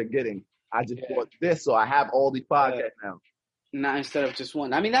podcast that they're getting. I just bought this, so I have all these podcasts now. Not instead of just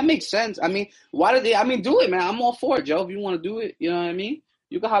one. I mean, that makes sense. I mean, why did they? I mean, do it, man. I'm all for it, Joe. If you want to do it, you know what I mean.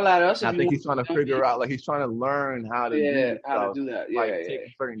 You can holler at us. I think he's trying to figure out, like, he's trying to learn how to do that. Yeah, like take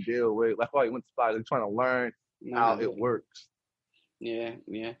a certain deal with, like, he went to spot. He's trying to learn how it works. Yeah.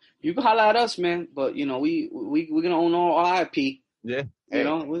 You can holler at us, man. But we're gonna own all IP. Yeah. You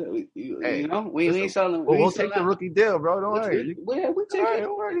know, we ain't selling. We'll take the rookie deal, bro. Don't worry. We take it.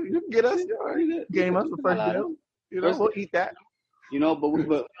 Don't worry. You can get us. Game us the first deal. We'll eat that. But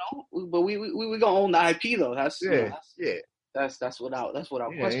we gonna own the IP though. That's That's without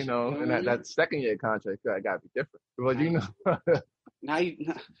question. And that second year contract gotta be different. Well, now you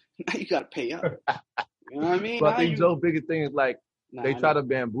gotta pay up. You know what I mean? But I think Joe's biggest thing is like they try to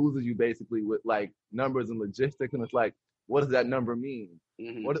bamboozle you basically with like numbers and logistics, and it's like, what does that number mean?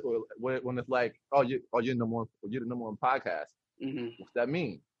 Mm-hmm. What when it's like, you're the number one podcast. Mm-hmm. What's that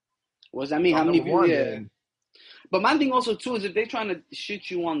mean? What does that mean? How many people? Yeah. But my thing also too is if they're trying to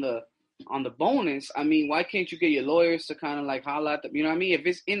shoot you on the bonus, I mean, why can't you get your lawyers to kind of like holler at them? You know what I mean? If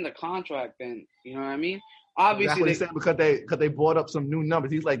it's in the contract, then you know what I mean. Obviously, they said because they brought up some new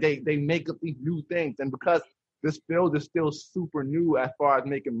numbers. He's like they make up these new things, and because this field is still super new as far as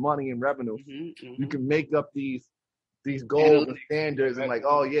making money and revenue, you can make up these goals and standards and like,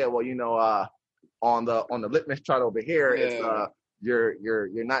 on the litmus chart over here, it's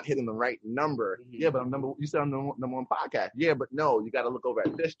you're not hitting the right number. Mm-hmm. Yeah, but you said I'm the number one podcast. Yeah, but no, you got to look over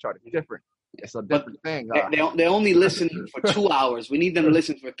at this chart. It's different. It's a different thing. They're only listening for 2 hours. We need them to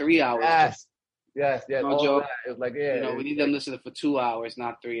listen for 3 hours. Yes. Joe, it's like, we need them to listen for 2 hours,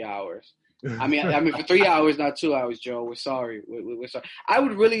 not 3 hours. I mean, for 3 hours, not 2 hours, Joe. We're sorry. We're sorry. I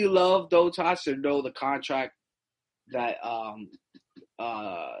would really love, though, Tosh, to know the contract that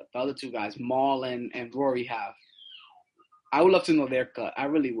the other two guys, Maul and Rory, have. I would love to know their cut. I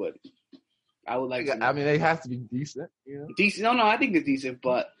really would. I would like to know. I mean, it has to be decent, Decent? No, I think it's decent,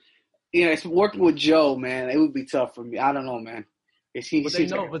 but it's working with Joe, man. It would be tough for me. I don't know, man. But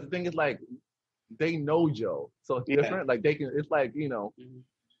the thing is, like, they know Joe, so it's different. Like they can. It's like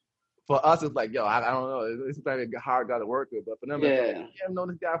for us, it's like, I don't know. It's like a hard guy to work with, but for them, I've known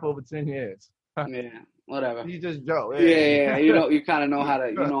this guy for over 10 years. Whatever. He's just Joe. Yeah. You kind of know how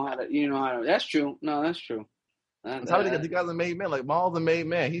to. You know how to. That's true. No, that's true. That's how the guy's a made man. Like Maul's a made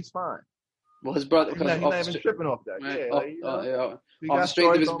man. He's fine. Well, his brother. He's not even tripping off that. Right. Off the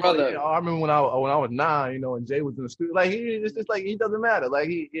straight of his brother. I remember when I was 9, and Jay was in the studio. Like it's just like he doesn't matter. Like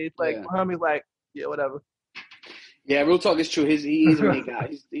it's like Muhammad's like whatever. Yeah, real talk is true. He's a big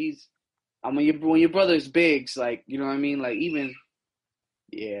guy. He's. I mean, when your brother is big, it's like you know what I mean. Like even.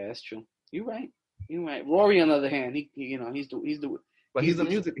 Yeah, that's true. You're right. Rory, on the other hand, he's the. But he's an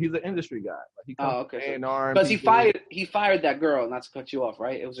industry guy. Like he comes okay. Because he fired that girl. Not to cut you off,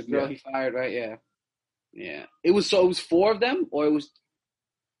 right? It was a girl he fired, right? Yeah. It was 4 of them, or it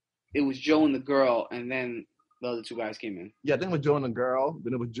was Joe and the girl, and then the other 2 guys came in. Yeah, I think it was Joe and the girl.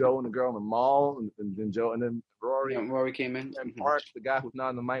 Then it was Joe and the girl in the mall, and then Joe, and then Rory. Yeah, Rory came in. And Park, the guy who's not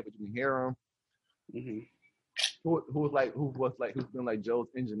on the mic, but you can hear him. Mm-hmm. Who's been like Joe's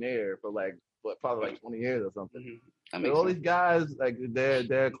engineer for probably like 20 years or something. Mm-hmm. All these guys, like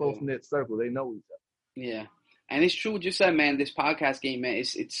they're a close knit circle. They know each other. Yeah, and it's true what you said, man. This podcast game, man,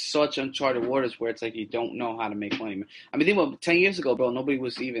 it's such uncharted waters where it's like you don't know how to make money, man. I mean, think about 10 years ago, bro. Nobody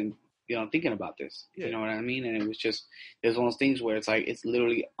was even thinking about this. Yeah. You know what I mean? And it was just there's one of those things where it's like it's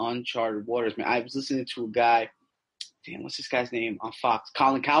literally uncharted waters, man. I was listening to a guy. Damn, what's this guy's name on Fox?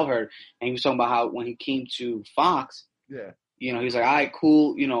 Colin Cowherd, and he was talking about how when he came to Fox, he was like, all right,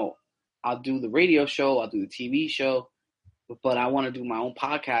 cool, I'll do the radio show, I'll do the TV show, but I want to do my own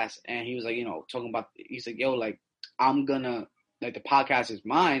podcast. And he was like, talking about, he's like, yo, like, I'm gonna, like, the podcast is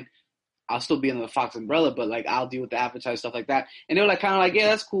mine. I'll still be under the Fox umbrella, but, like, I'll deal with the advertising stuff like that. And they were, like, kind of like, yeah,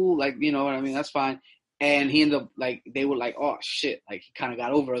 that's cool. Like, you know what I mean? That's fine. And he ended up, like, they were like, oh, shit. Like, he kind of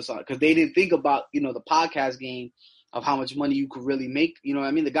got over us because they didn't think about, the podcast game of how much money you could really make. You know what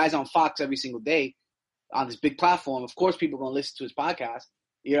I mean? The guy's on Fox every single day on this big platform. Of course, people are going to listen to his podcast.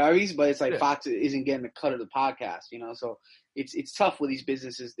 You know what I mean? But it's like Fox isn't getting the cut of the podcast, So it's tough with these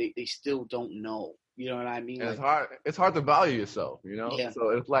businesses. They still don't know. You know what I mean? Like, it's hard to value yourself, Yeah. So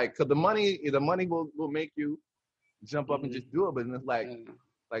it's like, because the money will make you jump up and just do it. But then it's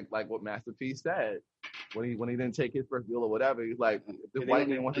like what Master P said when he didn't take his first deal or whatever. He's like, if this white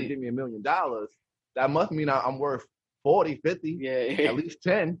man wants to give me $1 million, that must mean I'm worth 40, 50, at least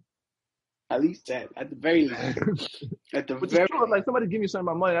 10. At least 10, at the very least. At the very least. Like somebody give you something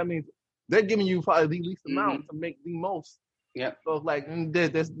about money, that means they're giving you probably the least amount to make the most. Yeah. So it's like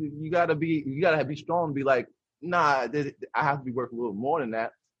you gotta be strong and be like, nah, I have to be worth a little more than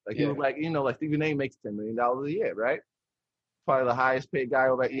that. Like he was like, like Stephen A makes $10 million a year, right? Probably the highest paid guy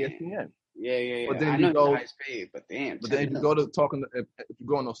over at ESPN. Yeah. But then I you know go, he's highest paid, but damn. but then if you go to talking, if you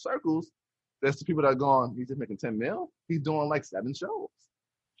go in those circles, there's the people that are going, he's just making 10 mil. He's doing like 7 shows.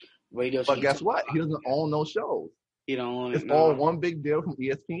 Radio. But guess what? He doesn't own those shows. He don't own it. It's all one big deal from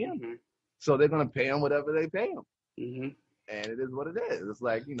ESPN. Mm-hmm. So they're gonna pay him whatever they pay him, Mm-hmm. and it is what it is. It's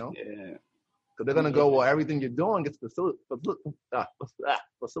like, you know, Yeah. because they're gonna go, well, everything you're doing gets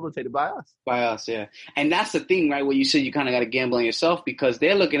facilitated by us. By us, yeah. And that's the thing, right? Where you said you kind of got to gamble on yourself because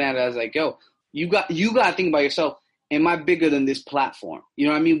they're looking at it as like, yo, you got to think about yourself. Am I bigger than this platform? You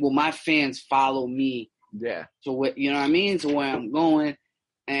know what I mean? Will my fans follow me? Yeah. So what, you know what I mean? To where I'm going.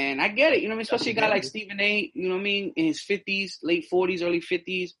 And I get it, you know what I mean? Especially a guy like Stephen A., you know what I mean? In his 50s, late 40s, early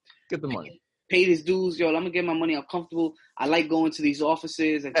 50s. Get the money. Paid his dues. Yo, I'm going to get my money. I'm comfortable. I like going to these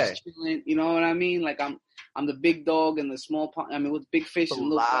offices and just chilling. You know what I mean? Like, I'm the big dog and the small pond. I mean, with big fish. A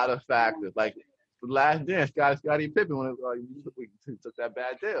lot of factors. Like, the last dance, Scottie Pippen, when we took that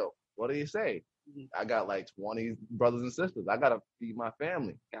bad deal. What did he say? I got like 20 brothers and sisters. I gotta feed my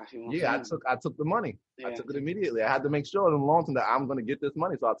family. I took the money. Yeah. I took it immediately. I had to make sure in the long term that I'm gonna get this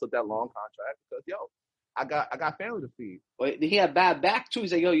money. So I took that long contract because I got family to feed. Well, he had bad back too.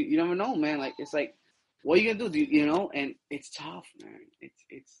 He's like, yo, you never know, man. Like it's like, what are you gonna do? You know? And it's tough, man.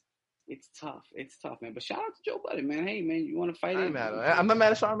 It's tough. It's tough, man. But shout out to Joe Budden, man. Hey, man, you want to fight it? I'm not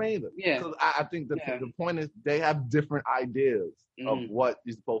mad at Charmaine either. Yeah. Because I think the point is they have different ideas of what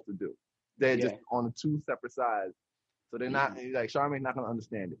you're supposed to do. They're just on 2 separate sides. So they're not, like, Charmaine's not going to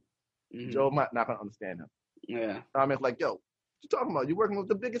understand it. Joe might not going to understand him. Yeah. Charmaine's like, yo, what you talking about? You're working with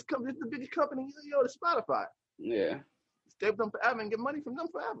the biggest company. It's the biggest company. Yo, it's Spotify. Yeah. Stay with them forever and get money from them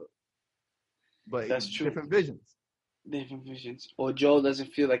forever. But that's true. Different visions. Different visions. Or Joe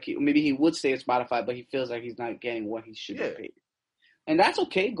doesn't feel like maybe he would stay at Spotify, but he feels like he's not getting what he should be paid. And that's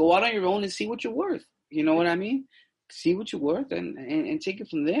okay. Go out on your own and see what you're worth. You know what I mean? See what you're worth and take it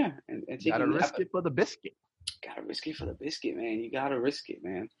from there. And take gotta risk it for the biscuit. Gotta risk it for the biscuit, man. You gotta risk it,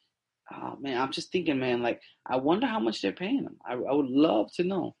 man. Oh, man, I'm just thinking, man, like, I wonder how much they're paying him. I would love to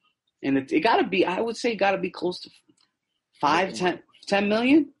know. And it gotta be, I would say, gotta be close to 10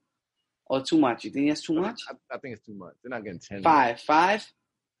 million? Or too much? You think that's too much? I think it's too much. They're not getting 10 million. Five?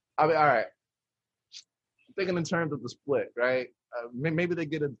 I mean, all right. I'm thinking in terms of the split, right? Maybe they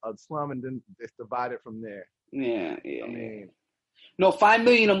get a slum and then it's divided from there. Yeah. I mean, no, 5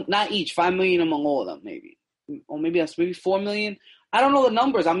 million, not each. 5 million among all of them, maybe, or maybe that's 4 million. I don't know the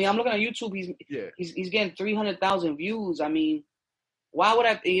numbers. I mean, I'm looking at YouTube. He's getting 300,000 views. I mean, why would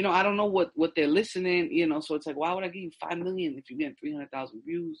I? You know, I don't know what they're listening. You know, so it's like, why would I give you 5 million if you're getting 300,000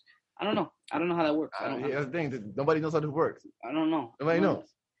 views? I don't know. I don't know how that works. That's the thing. Nobody knows how this works. I don't know. Nobody knows.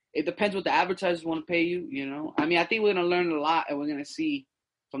 It depends what the advertisers want to pay you. You know, I mean, I think we're gonna learn a lot, and we're gonna see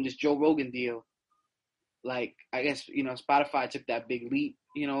from this Joe Rogan deal. Like, I guess, you know, Spotify took that big leap,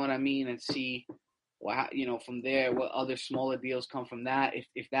 you know what I mean, and see, you know, from there, what other smaller deals come from that.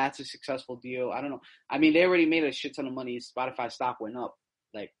 If that's a successful deal, I don't know. I mean, they already made a shit ton of money. Spotify stock went up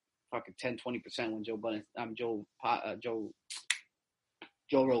like fucking 10-20% when Joe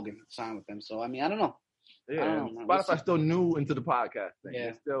Rogan signed with them. So, I mean, I don't know. Yeah, I don't know, Spotify's still new into the podcast thing.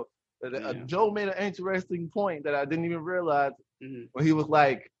 Yeah. Still, Joe made an interesting point that I didn't even realize when he was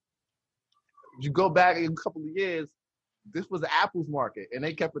like, you go back a couple of years, this was Apple's market, and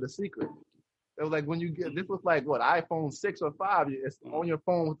they kept it a secret. It was like when you get, this was like, what, iPhone 6 or 5, it's on your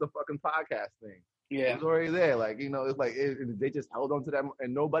phone with the fucking podcast thing. Yeah. It was already there. Like, you know, it's like, they just held on to that,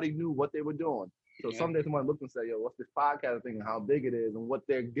 and nobody knew what they were doing. So someday someone looked and said, yo, what's this podcast thing and how big it is and what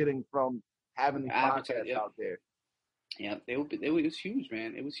they're getting from having these podcasts out there. Yeah, it was huge,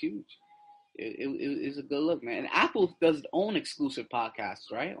 man. It was huge. It was a good look, man. And Apple does its own exclusive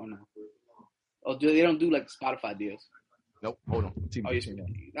podcasts, right? Or not? Oh, they don't do like the Spotify deals? Nope. Hold on. That's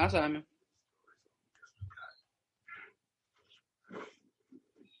all right, man.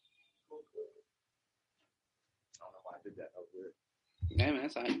 I don't know why I did that. That was weird. Yeah, man,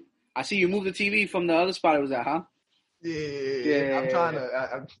 that's all right. I see you moved the TV from the other spot it was at, huh? Yeah. I'm trying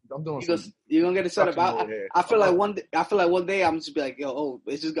to. I'm doing. You're gonna get it set up. I feel like one day I'm just be like, yo,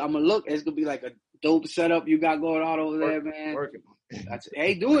 it's just I'm gonna look. It's gonna be like a dope setup you got going on over there, man. Working.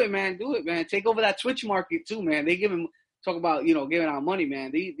 Hey, do it, man. Take over that Twitch market too, man. They talk about, you know, giving out money,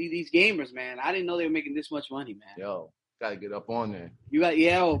 man. These gamers, man. I didn't know they were making this much money, man. Yo, gotta get up on there. You got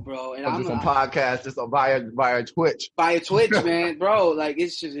bro. And I'm just on podcasts, just via Twitch. Via Twitch, man, bro. Like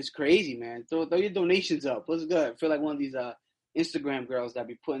it's crazy, man. Throw your donations up. What's good? I feel like one of these Instagram girls that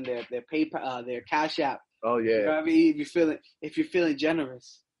be putting their PayPal, their Cash App. Oh yeah. You know what I mean? If you're feeling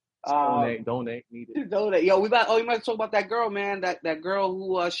generous. Donate, need it. Donate. Yo, you might talk about that girl, man. That girl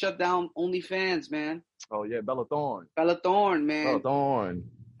who shut down OnlyFans, man. Oh yeah, Bella Thorne. Bella Thorne, man. Bella Thorne.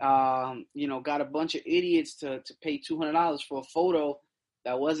 got a bunch of idiots to pay $200 for a photo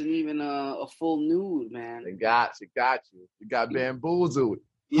that wasn't even a full nude, man. She got you. You got bamboozled.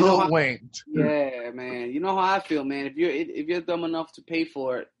 You know Hoodwinked. Yeah, man. You know how I feel, man. If you're dumb enough to pay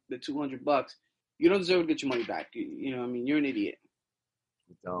for it, the $200, you don't deserve to get your money back. You know what I mean? You're an idiot.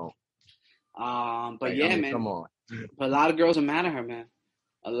 You don't. But yeah, man. Come on. But a lot of girls are mad at her, man.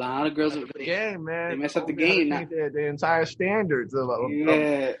 A lot of girls are the game, man. They mess up the game. The entire standards of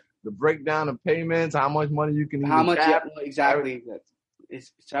the breakdown of payments, how much money you can how much exactly.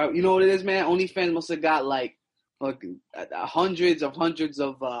 It's you know what it is, man. OnlyFans must have got like hundreds of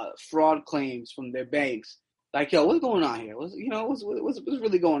fraud claims from their banks. Like, yo, what's going on here? What's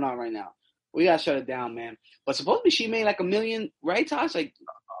really going on right now? We gotta shut it down, man. But supposedly she made like $1 million, right, Tosh? Like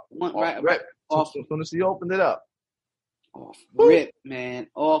off as soon as she opened it up. Off rip, man.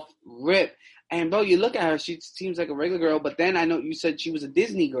 Off rip. And bro, you look at her, she seems like a regular girl, but then I know you said she was a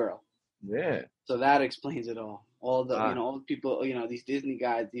Disney girl. Yeah. So that explains it all. All the all the people, these Disney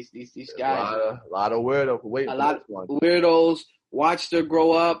guys, these guys. A lot of weirdos. A lot of weirdos watched her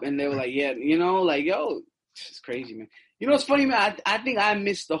grow up, and they were like, yeah, like, yo, it's crazy, man. You know what's funny, man? I think I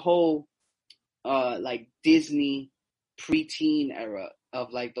missed the whole like Disney preteen era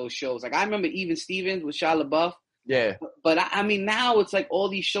of like those shows. Like I remember Even Stevens with Shia LaBeouf. Yeah. But I mean, now it's like all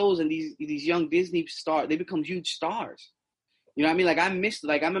these shows and these young Disney stars, they become huge stars. You know what I mean? Like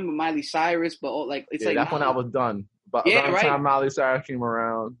I remember Miley Cyrus, but it's like that's when I was done. But around the time Miley Cyrus came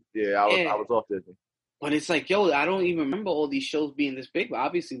around, I was off Disney. But it's like, yo, I don't even remember all these shows being this big. But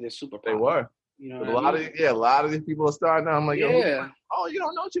obviously, they're super popular. They were. You know, a lot of these people are starting now. I'm like, yeah. Oh, you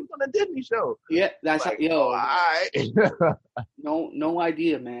don't know she was on a Disney show? Yeah, that's like, all right. no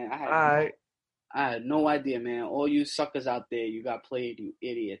idea, man. I had no idea, man. All you suckers out there, you got played, you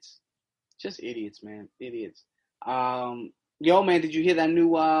idiots. Just idiots, man. Idiots. Yo, man, did you hear that new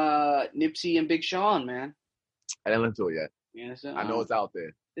Nipsey and Big Sean, man? I didn't listen to it yet. Yeah, so, I know it's out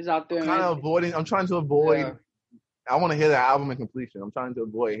there. It's out there, I'm trying to avoid. Yeah. I want to hear the album in completion. I'm trying to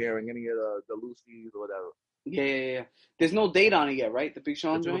avoid hearing any of the loosies or whatever. Yeah. There's no date on it yet, right? The Big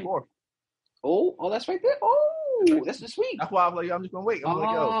Sean joint? Oh, that's right there. Oh, that's this week. That's why I'm like, I'm just gonna wait.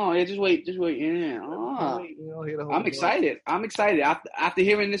 Yeah, just wait. Yeah. I'm excited. After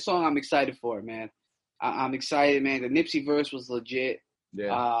hearing this song, I'm excited for it, man. I'm excited, man. The Nipsey verse was legit.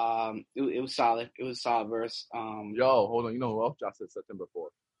 Yeah. It was solid. It was a solid verse. Yo, hold on. You know who else dropped September 4th?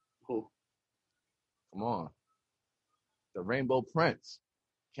 Who? Come on. The Rainbow Prince,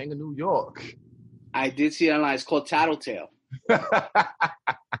 King of New York. I did see it online. It's called Tattletale.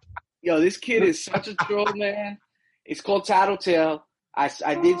 Yo, this kid is such a troll, man. It's called Tattletale. I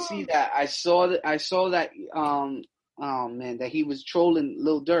did see that. I saw that. Oh man, that he was trolling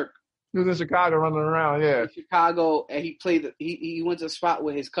Lil Durk. He was in Chicago running around, yeah. In Chicago, and he played. He went to a spot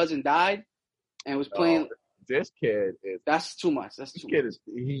where his cousin died, and was playing. This kid is. That's too much. That's too much.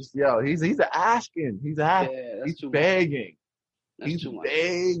 He's asking. He's begging. He's too much.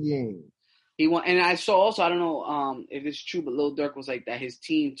 Begging. And I saw also, I don't know if it's true, but Lil Durk was like that. His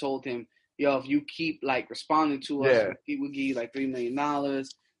team told him, "Yo, if you keep like responding to us, we'll give you like $3 million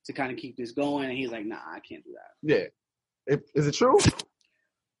to kind of keep this going." And he's like, "Nah, I can't do that." Yeah, is it true?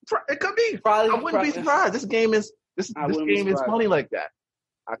 It could be. I wouldn't be surprised. This game is funny like that.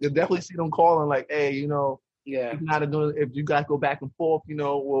 I could definitely see them calling like, "Hey, yeah, if you guys go back and forth,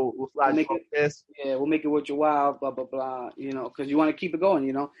 we'll slide this. Yeah, we'll make it worth your while, blah blah blah. Because you want to keep it going,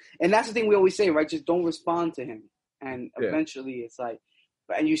 And that's the thing we always say, right? Just don't respond to him, and eventually it's like,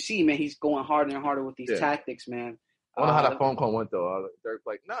 and you see, man, he's going harder and harder with these tactics, man. I don't know how that phone call went though. They're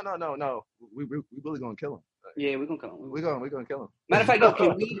like, no, we really gonna kill him. Yeah, we're gonna kill him. We're gonna kill him. Matter of fact, yo,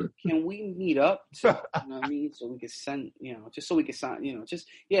 can we meet up? You know what I mean? So we can send, just so we can sign,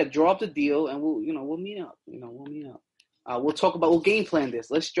 draw up the deal and we'll meet up. We'll meet up. We'll game plan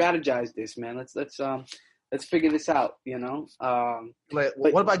this. Let's strategize this, man. Let's figure this out. What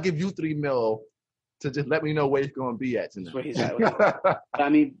if I give you $3 million to just let me know where he's gonna be at tonight? Where he's at. I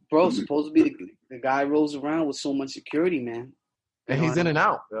mean, bro, supposed to be the guy rolls around with so much security, man. And he's in and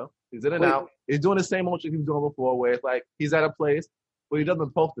out, yo. He's in and out. He's doing the same old shit he was doing before, where it's like he's at a place where he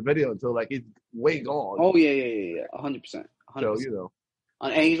doesn't post the video until like he's way gone. Oh yeah, 100%. So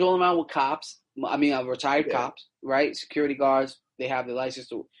and he's rolling around with cops. I mean, retired cops, right? Security guards. They have the license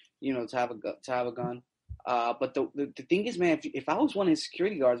to, to have a gun. But the thing is, man, if I was one of his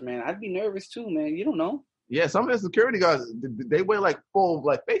security guards, man, I'd be nervous too, man. You don't know. Yeah, some of his security guards, they wear like full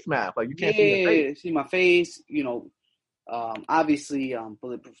like face mask, like you can't see their face. See my face, obviously,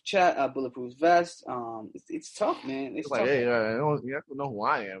 bulletproof vest. It's tough, man. It's like, tough. Hey, you have to know who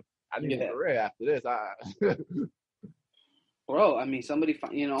I am. I need a career after this. bro. I mean, somebody,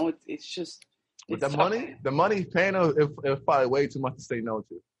 it's just. With the money he's paying, it was probably way too much to say no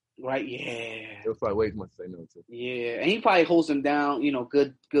to. Right? Yeah. It was probably way too much to say no to. Yeah, and he probably holds them down.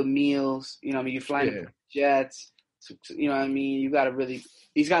 Good meals. You flying jets. You know what I mean? You got to really.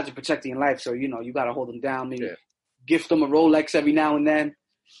 These guys are protecting your life, so you got to hold them down. Maybe gift them a Rolex every now and then.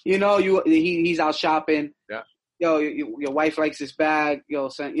 He's out shopping. Yeah. Yo, your wife likes this bag. Yo,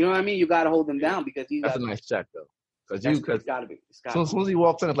 son, you know what I mean? You got to hold them down because that's a nice check though. It's gotta be. As soon as he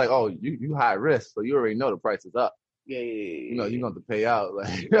walks in, it's like, oh, you high risk, so you already know the price is up. Yeah. You're going to have to pay out.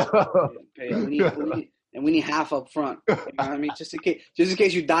 Like, pay out. We need half up front. You know what I mean? Just in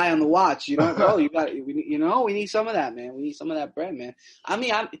case you die on the watch. We need some of that, man. We need some of that bread, man. I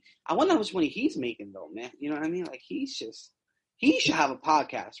mean, I wonder how much money he's making though, man. You know what I mean? Like he should have a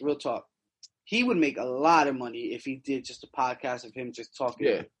podcast. Real talk. He would make a lot of money if he did just a podcast of him just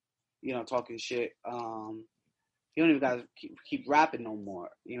talking. Yeah. Talking shit. He don't even got to keep rapping no more.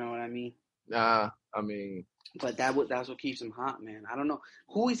 You know what I mean? Nah, I mean. But that's what keeps him hot, man. I don't know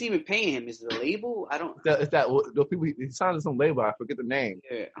who he's even paying him. Is it a label? I don't. Is that the people he signed to some label? I forget the name.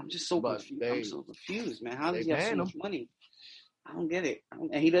 Yeah, I'm just so confused. I'm so confused, man. How does he have so much money? I don't get it.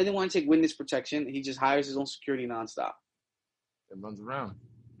 And he doesn't want to take witness protection. He just hires his own security nonstop. And runs around.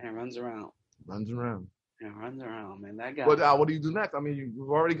 Runs around, man. That guy. But what do you do next? I mean, you've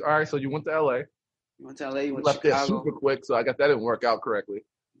already. All right, so you went to LA. You went to LA. You went left to Chicago. there super quick, so I guess that didn't work out correctly.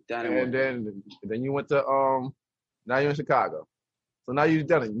 And then you went to now you're in Chicago. So now you've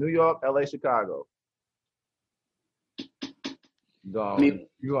done it. New York, LA, Chicago. You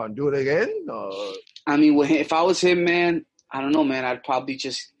gonna do it again? I mean, if I was him, man, I don't know, man. I'd probably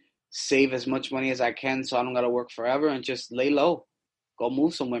just save as much money as I can so I don't gotta work forever and just lay low. Go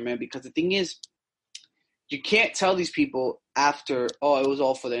move somewhere, man. Because the thing is, you can't tell these people after, it was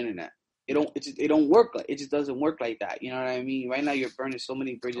all for the internet. It don't work like it just doesn't work like that. You know what I mean? Right now you're burning so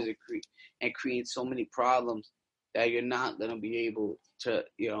many bridges and creating so many problems that you're not gonna be able to,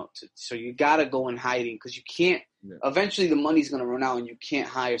 so you gotta go in hiding because you can't. Yeah. Eventually the money's gonna run out and you can't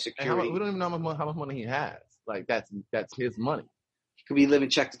hire security. We don't even know how much money he has. Like that's his money. He could be living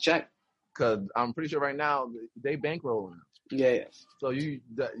check to check. Because I'm pretty sure right now they bankrolling him. Yeah. So you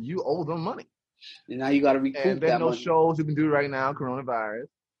owe them money. And now you gotta recoup and there's that no money. Shows you can do right now. Coronavirus.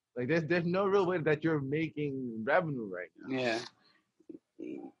 Like there's no real way that you're making revenue right now. Yeah,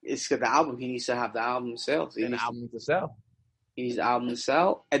 it's the album. He needs to have the album sales. He needs to sell. He needs the album to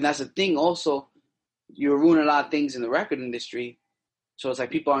sell, and that's the thing. Also, you're ruining a lot of things in the record industry. So it's like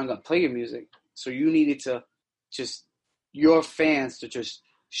people aren't gonna play your music. So you needed to just your fans to just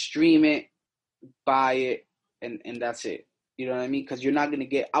stream it, buy it, and that's it. You know what I mean? Because you're not gonna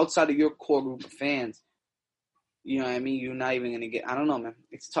get outside of your core group of fans. You know what I mean? You're not even gonna get. I don't know, man.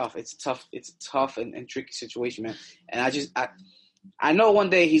 It's tough. It's a tough and tricky situation, man. And I know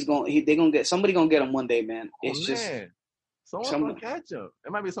one day they're gonna get somebody gonna get him one day, man. Someone's gonna catch him.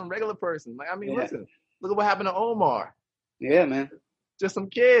 It might be some regular person. Like listen, look at what happened to Omar. Yeah, man. Just some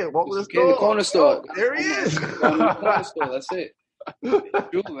kid walk with in the corner store. Oh, there he is. In the corner store. That's it. It's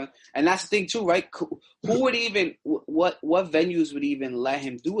true, man. And that's the thing too, right? Who would even what venues would even let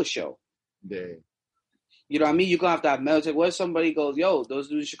him do a show? Yeah. You know what I mean? You're going to have meditate. What if somebody goes, yo, those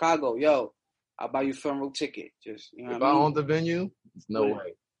dudes in Chicago, yo, I'll buy you a front row ticket. Just, you know if what I mean? I own the venue, it's no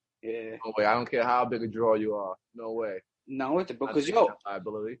way. Yeah. No way. I don't care how big a draw you are. No way. Not worth it. Because, yo,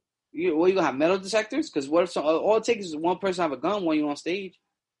 liability. You going to have metal detectors? Because what if all it takes is one person have a gun when you're on stage?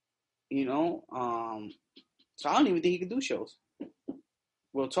 You know? So I don't even think he can do shows.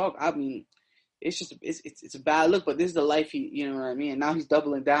 Real talk. I mean, it's just, it's a bad look, but this is the life you know what I mean? And now he's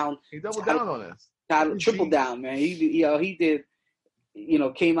doubling down. He doubled down on this. Triple down, man. He did,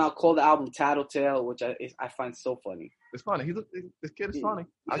 came out, called the album Tattletale, which I find so funny. It's funny. This kid is funny.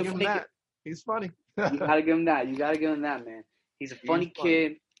 I'll give him that. He's funny. You gotta give him that. You gotta give him that, man. He's a funny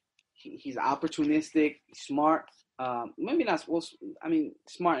kid. He's opportunistic, smart. Maybe not. Well, I mean,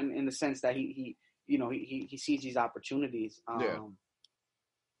 smart in the sense that he sees these opportunities. Yeah.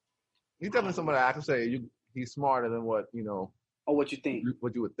 He's definitely somebody I can say he's smarter than what Oh, what you think?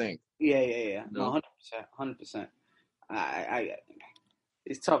 What you would think? Yeah. No, 100%.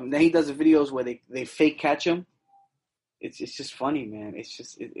 It's tough. And then he does the videos where they fake catch him. It's just funny, man.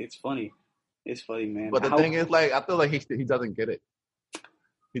 It's funny. It's funny, man. But the thing is, like, I feel like he doesn't get it.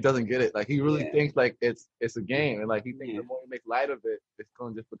 He doesn't get it. Like, he really thinks like it's a game, and like he thinks the more he makes light of it, it's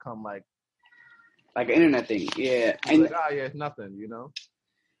gonna just become like an internet thing. Yeah, and like, it's nothing,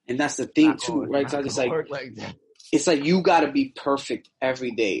 And that's the thing too, right? So it's like it's like you got to be perfect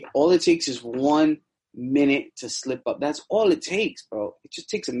every day. All it takes is 1 minute to slip up. That's all it takes, bro. It just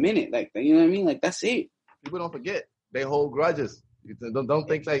takes a minute. Like, you know what I mean? Like, that's it. People don't forget. they hold grudges. Don't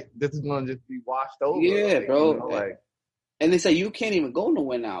think like this is gonna just be washed over. Yeah, like, bro. You know, like, and they say you can't even go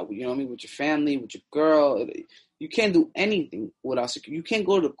nowhere now. You know what I mean? With your family, with your girl, you can't do anything without security. You can't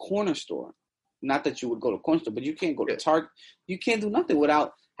go to the corner store. Not that you would go to the corner store, but you can't go to Target. You can't do nothing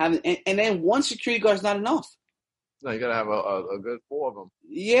without having. And then one security guard is not enough. No, you gotta have a good 4 of them.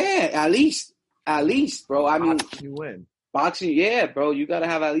 Yeah, at least, bro. I mean, you win. Boxing, yeah, bro. You gotta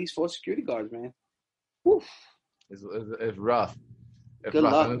have at least 4 security guards, man. Woo. It's rough. It's Good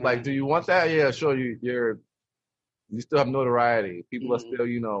rough. luck, and it's man. like, do you want that? Yeah, sure. You still have notoriety. People are still,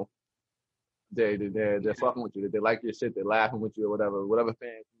 you know, they're fucking with you. They like your shit. They're laughing with you or whatever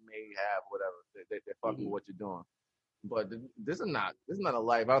fans you may have, whatever. They're fucking with what you're doing. But this is not a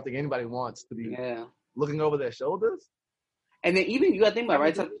life. I don't think anybody wants to be looking over their shoulders. And then even you gotta think about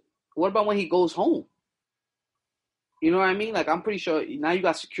it, right? What about when he goes home? You know what I mean? Like, I'm pretty sure now you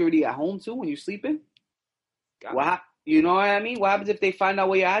got security at home too when you're sleeping. You know what I mean? What happens if they find out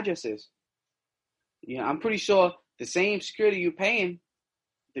where your address is? You know, I'm pretty sure the same security you're paying,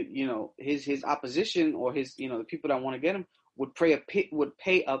 you know, his opposition or his, you know, the people that want to get him would pay a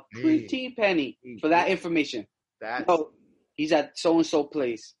pretty penny for that information. So he's at so and so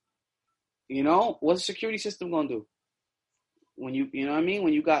place. You know, what's the security system gonna do? When you know what I mean?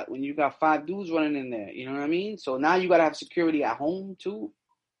 When you got 5 dudes running in there, you know what I mean? So now you gotta have security at home too.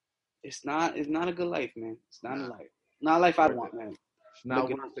 It's not a good life, man. It's not a life. Not a life I'd want, man. It's not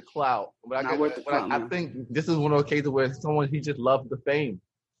worth the clout. But I think this is one of those cases where he just loves the fame.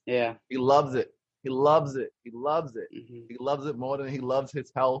 Yeah. He loves it. He loves it. Mm-hmm. He loves it more than he loves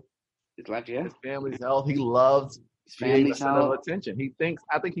his health. His life, yeah. His family's health. He loves his family's center of attention. He thinks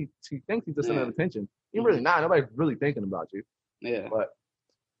he's the center of attention. He's really not. Nobody's really thinking about you. Yeah. But,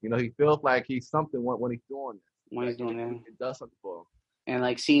 you know, he feels like he's something when he's doing this. When he's doing that. It does something for him. And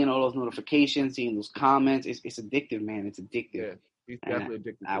like seeing all those notifications, seeing those comments, it's addictive, man. It's addictive. Yeah, he's definitely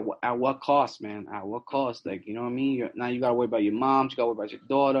addicted. At what cost, man? At what cost? Like, you know what I mean? Now you gotta worry about your mom. You gotta worry about your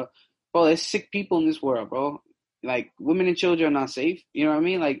daughter. Bro, there's sick people in this world, bro. Like, women and children are not safe. You know what I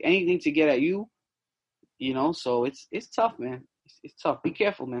mean? Like, anything to get at you. You know, so it's tough, man. It's tough. Be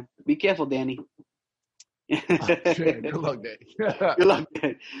careful, man. Be careful, Danny. Good luck, Daddy.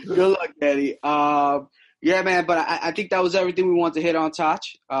 Good luck, Daddy. Yeah, man, but I think that was everything we wanted to hit on, Toch.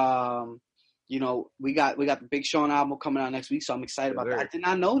 You know, we got the Big Sean album coming out next week, so I'm excited about that. I did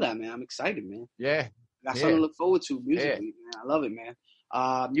not know that, man. I'm excited, man. Yeah. Got something to look forward to musically, man. I love it, man.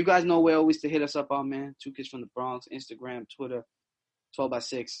 You guys know where always to hit us up on, man. 2 Kids from the Bronx, Instagram, Twitter,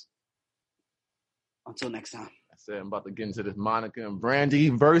 12x6. Until next time. I said I'm about to get into this Monica and Brandy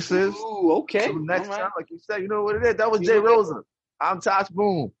versus. Ooh, okay. So next time, like you said, you know what it is? That was Jay Rosen. I'm Tosh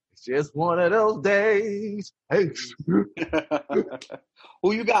Boom. It's just one of those days. Hey.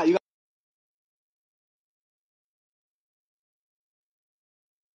 Who you got?